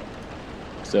pass up.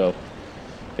 So,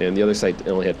 and the other side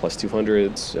only had plus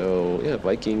 200. So, yeah,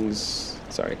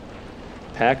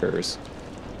 Packers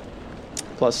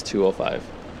plus 205.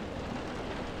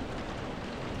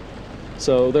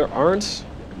 So there aren't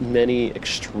many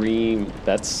extreme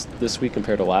bets this week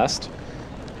compared to last.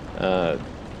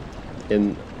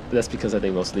 And that's because I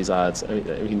think most of these odds, I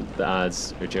mean, the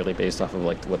odds are generally based off of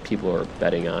like what people are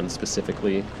betting on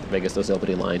specifically. Vegas does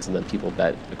opening lines, and then people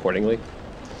bet accordingly.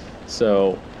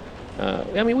 So,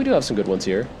 we do have some good ones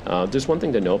here. Just one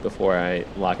thing to note before I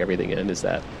lock everything in is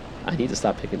that I need to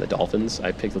stop picking the Dolphins.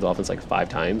 I picked the Dolphins like 5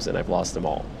 times, and I've lost them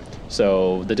all.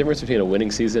 So the difference between a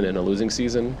winning season and a losing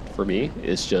season for me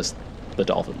is just the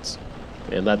Dolphins,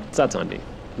 and that's on me.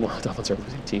 Well, the Dolphins are a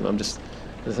losing team.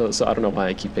 So I don't know why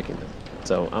I keep picking them.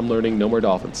 So I'm learning no more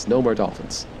Dolphins. No more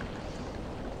Dolphins.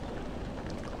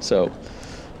 So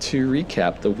to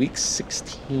recap the Week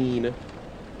 16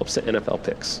 upset NFL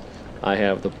picks, I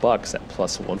have the Bucks at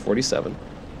plus 147,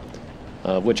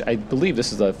 which I believe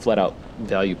this is a flat-out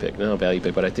value pick. Not a value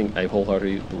pick, but I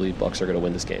wholeheartedly believe Bucks are going to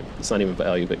win this game. It's not even a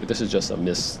value pick. This is just a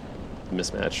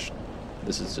mismatch.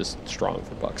 This is just strong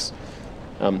for Bucks.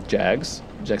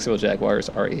 Jacksonville Jaguars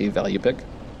are a value pick.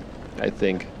 I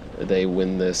think they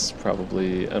win this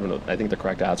probably, I don't know, I think the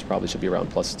correct odds probably should be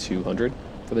around plus 200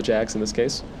 for the Jags in this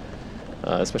case.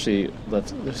 Especially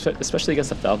against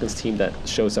the Falcons team that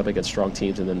shows up against strong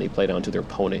teams and then they play down to their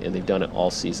opponent, and they've done it all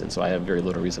season. So I have very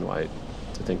little reason why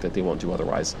to think that they won't do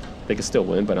otherwise. They can still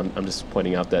win, but I'm just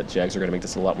pointing out that Jags are going to make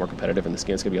this a lot more competitive, and this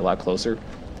game's going to be a lot closer.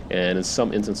 And in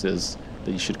some instances,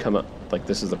 that you should come up like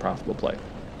this is the profitable play.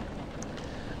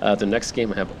 The next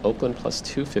game, I have Oakland plus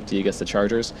 250 against the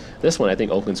Chargers. This one, I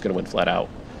think Oakland's going to win flat out.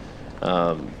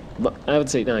 I would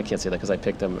say, no, I can't say that because I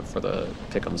picked them for the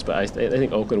pick'ems, but I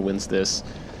think Oakland wins this.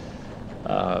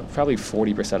 probably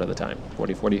 40% of the time,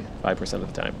 45%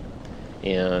 of the time.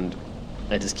 And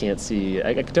I just can't see.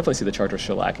 I could definitely see the Chargers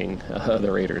shellacking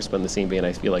the Raiders, but in the same vein,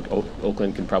 I feel like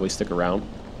Oakland can probably stick around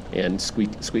and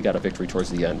squeak out a victory towards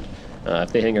the end.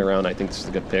 If they hang around, I think this is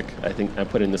a good pick. I think I'm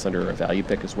putting this under a value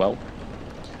pick as well.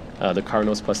 The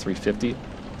Cardinals plus 350.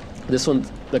 This one,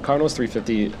 the Cardinals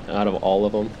 350 out of all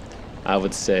of them, I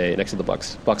would say next to the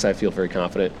Bucks. Bucks, I feel very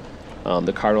confident.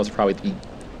 The Cardinals probably the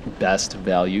best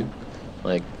value.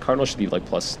 Like Cardinals should be like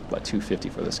plus 250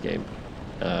 for this game,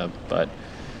 but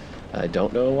I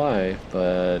don't know why.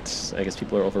 But I guess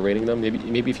people are overrating them.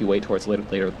 Maybe if you wait towards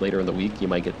later in the week, you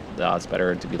might get the odds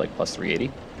better to be like plus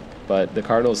 380. But the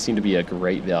Cardinals seem to be a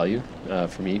great value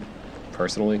for me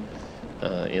personally.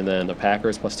 And then the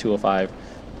Packers plus 205.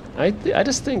 I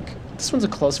just think this one's a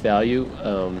close value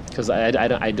because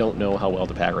I don't know how well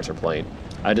the Packers are playing.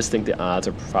 I just think the odds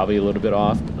are probably a little bit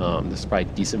off. This is probably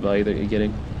decent value that you're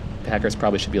getting. Packers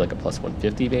probably should be like a plus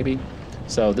 150 maybe.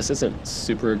 So this isn't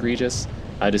super egregious.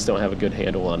 I just don't have a good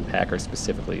handle on Packers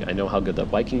specifically. I know how good the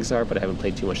Vikings are, but I haven't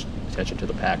paid too much attention to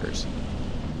the Packers.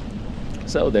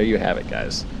 So there you have it,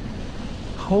 guys.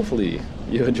 Hopefully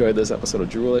you enjoyed this episode of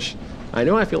Droolish. I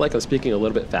know I feel like I'm speaking a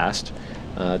little bit fast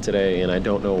today, and I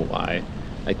don't know why.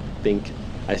 I think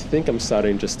I'm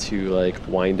starting just to like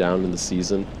wind down in the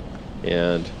season,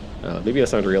 and maybe I'm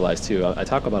starting to realize too. I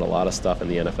talk about a lot of stuff in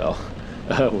the NFL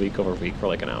week over week for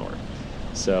like an hour.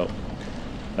 So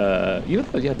even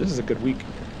though this is a good week.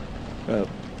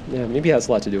 Maybe it has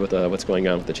a lot to do with what's going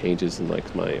on with the changes in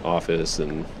like my office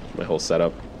and my whole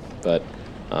setup. But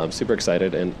I'm super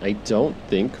excited, and I don't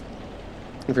think.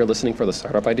 If you're listening for the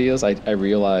startup ideas, I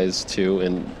realize too,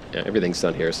 and everything's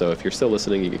done here, so if you're still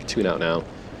listening, you can tune out now.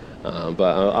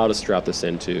 But I'll just drop this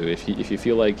in too. If you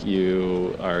feel like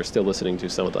you are still listening to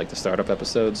some of like the startup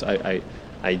episodes, I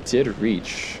did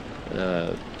reach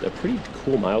a pretty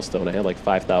cool milestone. I had like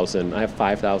 5,000. I have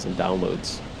 5,000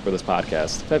 downloads for this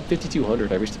podcast. I have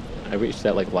 5,200. I reached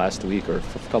that like last week or a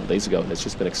couple days ago, and it's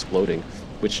just been exploding,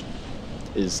 which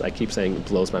is, I keep saying,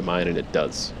 blows my mind, and it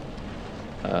does.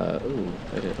 I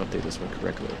didn't update this one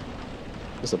correctly.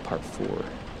 This is a part 4.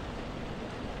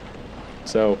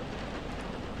 So,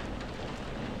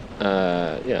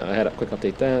 I had a quick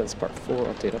update that. It's part 4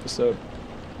 update episode.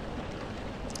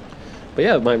 But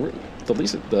yeah,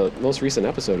 the most recent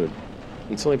episode,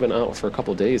 it's only been out for a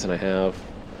couple days, and I have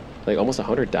like almost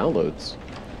 100 downloads.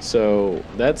 So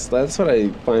that's what I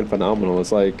find phenomenal.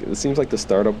 It's like, it seems like the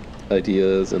startup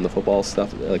ideas and the football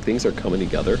stuff, like things are coming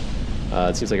together.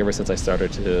 It seems like ever since I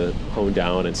started to hone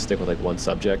down and stick with like one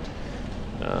subject,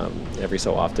 every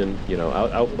so often,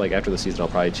 I'll like after the season, I'll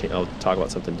talk about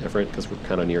something different because we're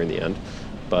kind of nearing the end.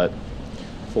 But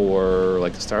for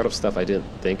like the startup stuff, I didn't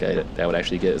think that would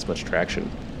actually get as much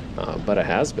traction, but it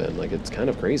has been. Like, it's kind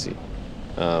of crazy,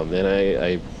 and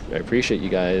I appreciate you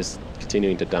guys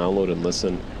continuing to download and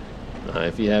listen.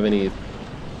 If you have any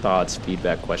thoughts,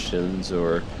 feedback, questions,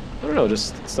 or I don't know,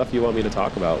 just stuff you want me to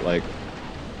talk about, like,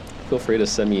 feel free to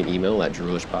send me an email at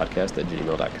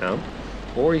droolishpodcast@gmail.com,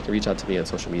 or you can reach out to me on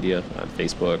social media, on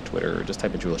Facebook, Twitter, or just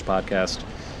type in Droolish Podcast.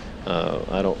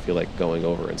 I don't feel like going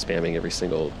over and spamming every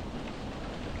single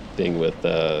thing with,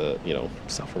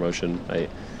 self-promotion.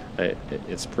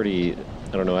 It's pretty,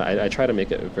 I don't know, I try to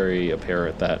make it very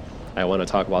apparent that I want to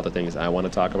talk about the things I want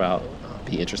to talk about,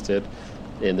 be interested,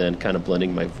 and then kind of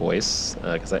blending my voice,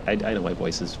 because I know my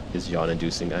voice is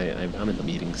yawn-inducing. I'm in the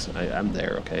meetings. I'm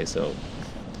there, okay, so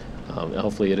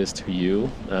hopefully it is to you.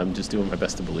 I'm just doing my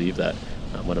best to believe that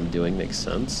what I'm doing makes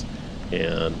sense,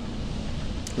 and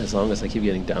as long as I keep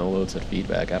getting downloads and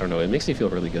feedback, I don't know, it makes me feel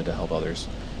really good to help others,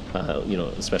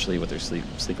 especially with their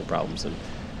sleeping problems,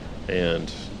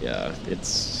 and yeah,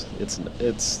 it's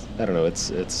I don't know,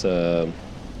 it's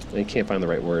I can't find the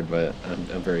right word, but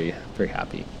I'm very, very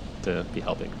happy to be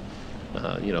helping,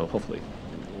 hopefully,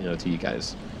 to you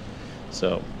guys.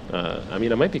 So, I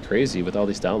might be crazy with all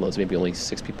these downloads. Maybe only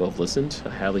 6 people have listened. I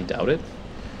highly doubt it.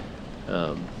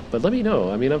 But let me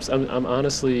know. I'm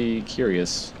honestly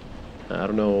curious. I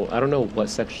don't know what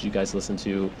sections you guys listen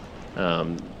to.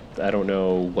 I don't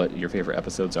know what your favorite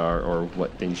episodes are or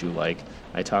what things you like.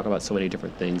 I talk about so many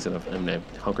different things, and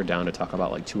I've hunkered down to talk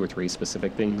about like 2 or 3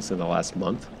 specific things in the last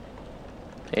month.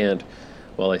 And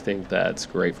while I think that's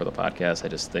great for the podcast, I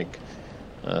just think,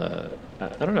 I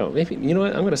don't know, maybe, you know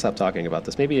what, I'm going to stop talking about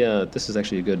this. Maybe this is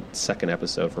actually a good second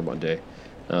episode for Monday.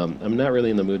 I'm not really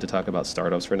in the mood to talk about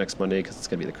startups for next Monday because it's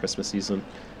going to be the Christmas season.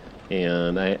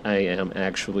 And I am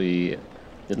actually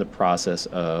in the process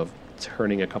of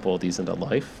turning a couple of these into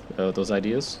life, those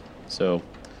ideas. So,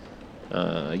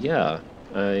 I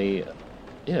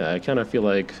kind of feel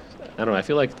like don't know. I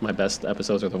feel like my best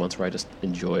episodes are the ones where I just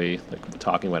enjoy like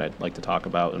talking what I'd like to talk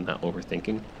about and not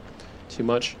overthinking too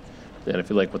much. And I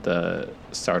feel like with the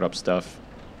startup stuff,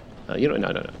 no.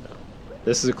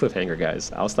 This is a cliffhanger,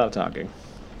 guys. I'll stop talking.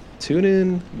 Tune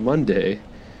in Monday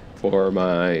for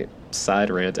my side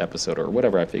rant episode or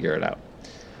whatever I figure it out.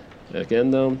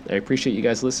 Again, though, I appreciate you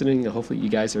guys listening. Hopefully you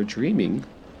guys are dreaming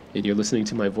and you're listening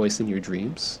to my voice in your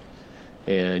dreams.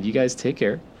 And you guys take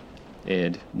care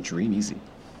and dream easy.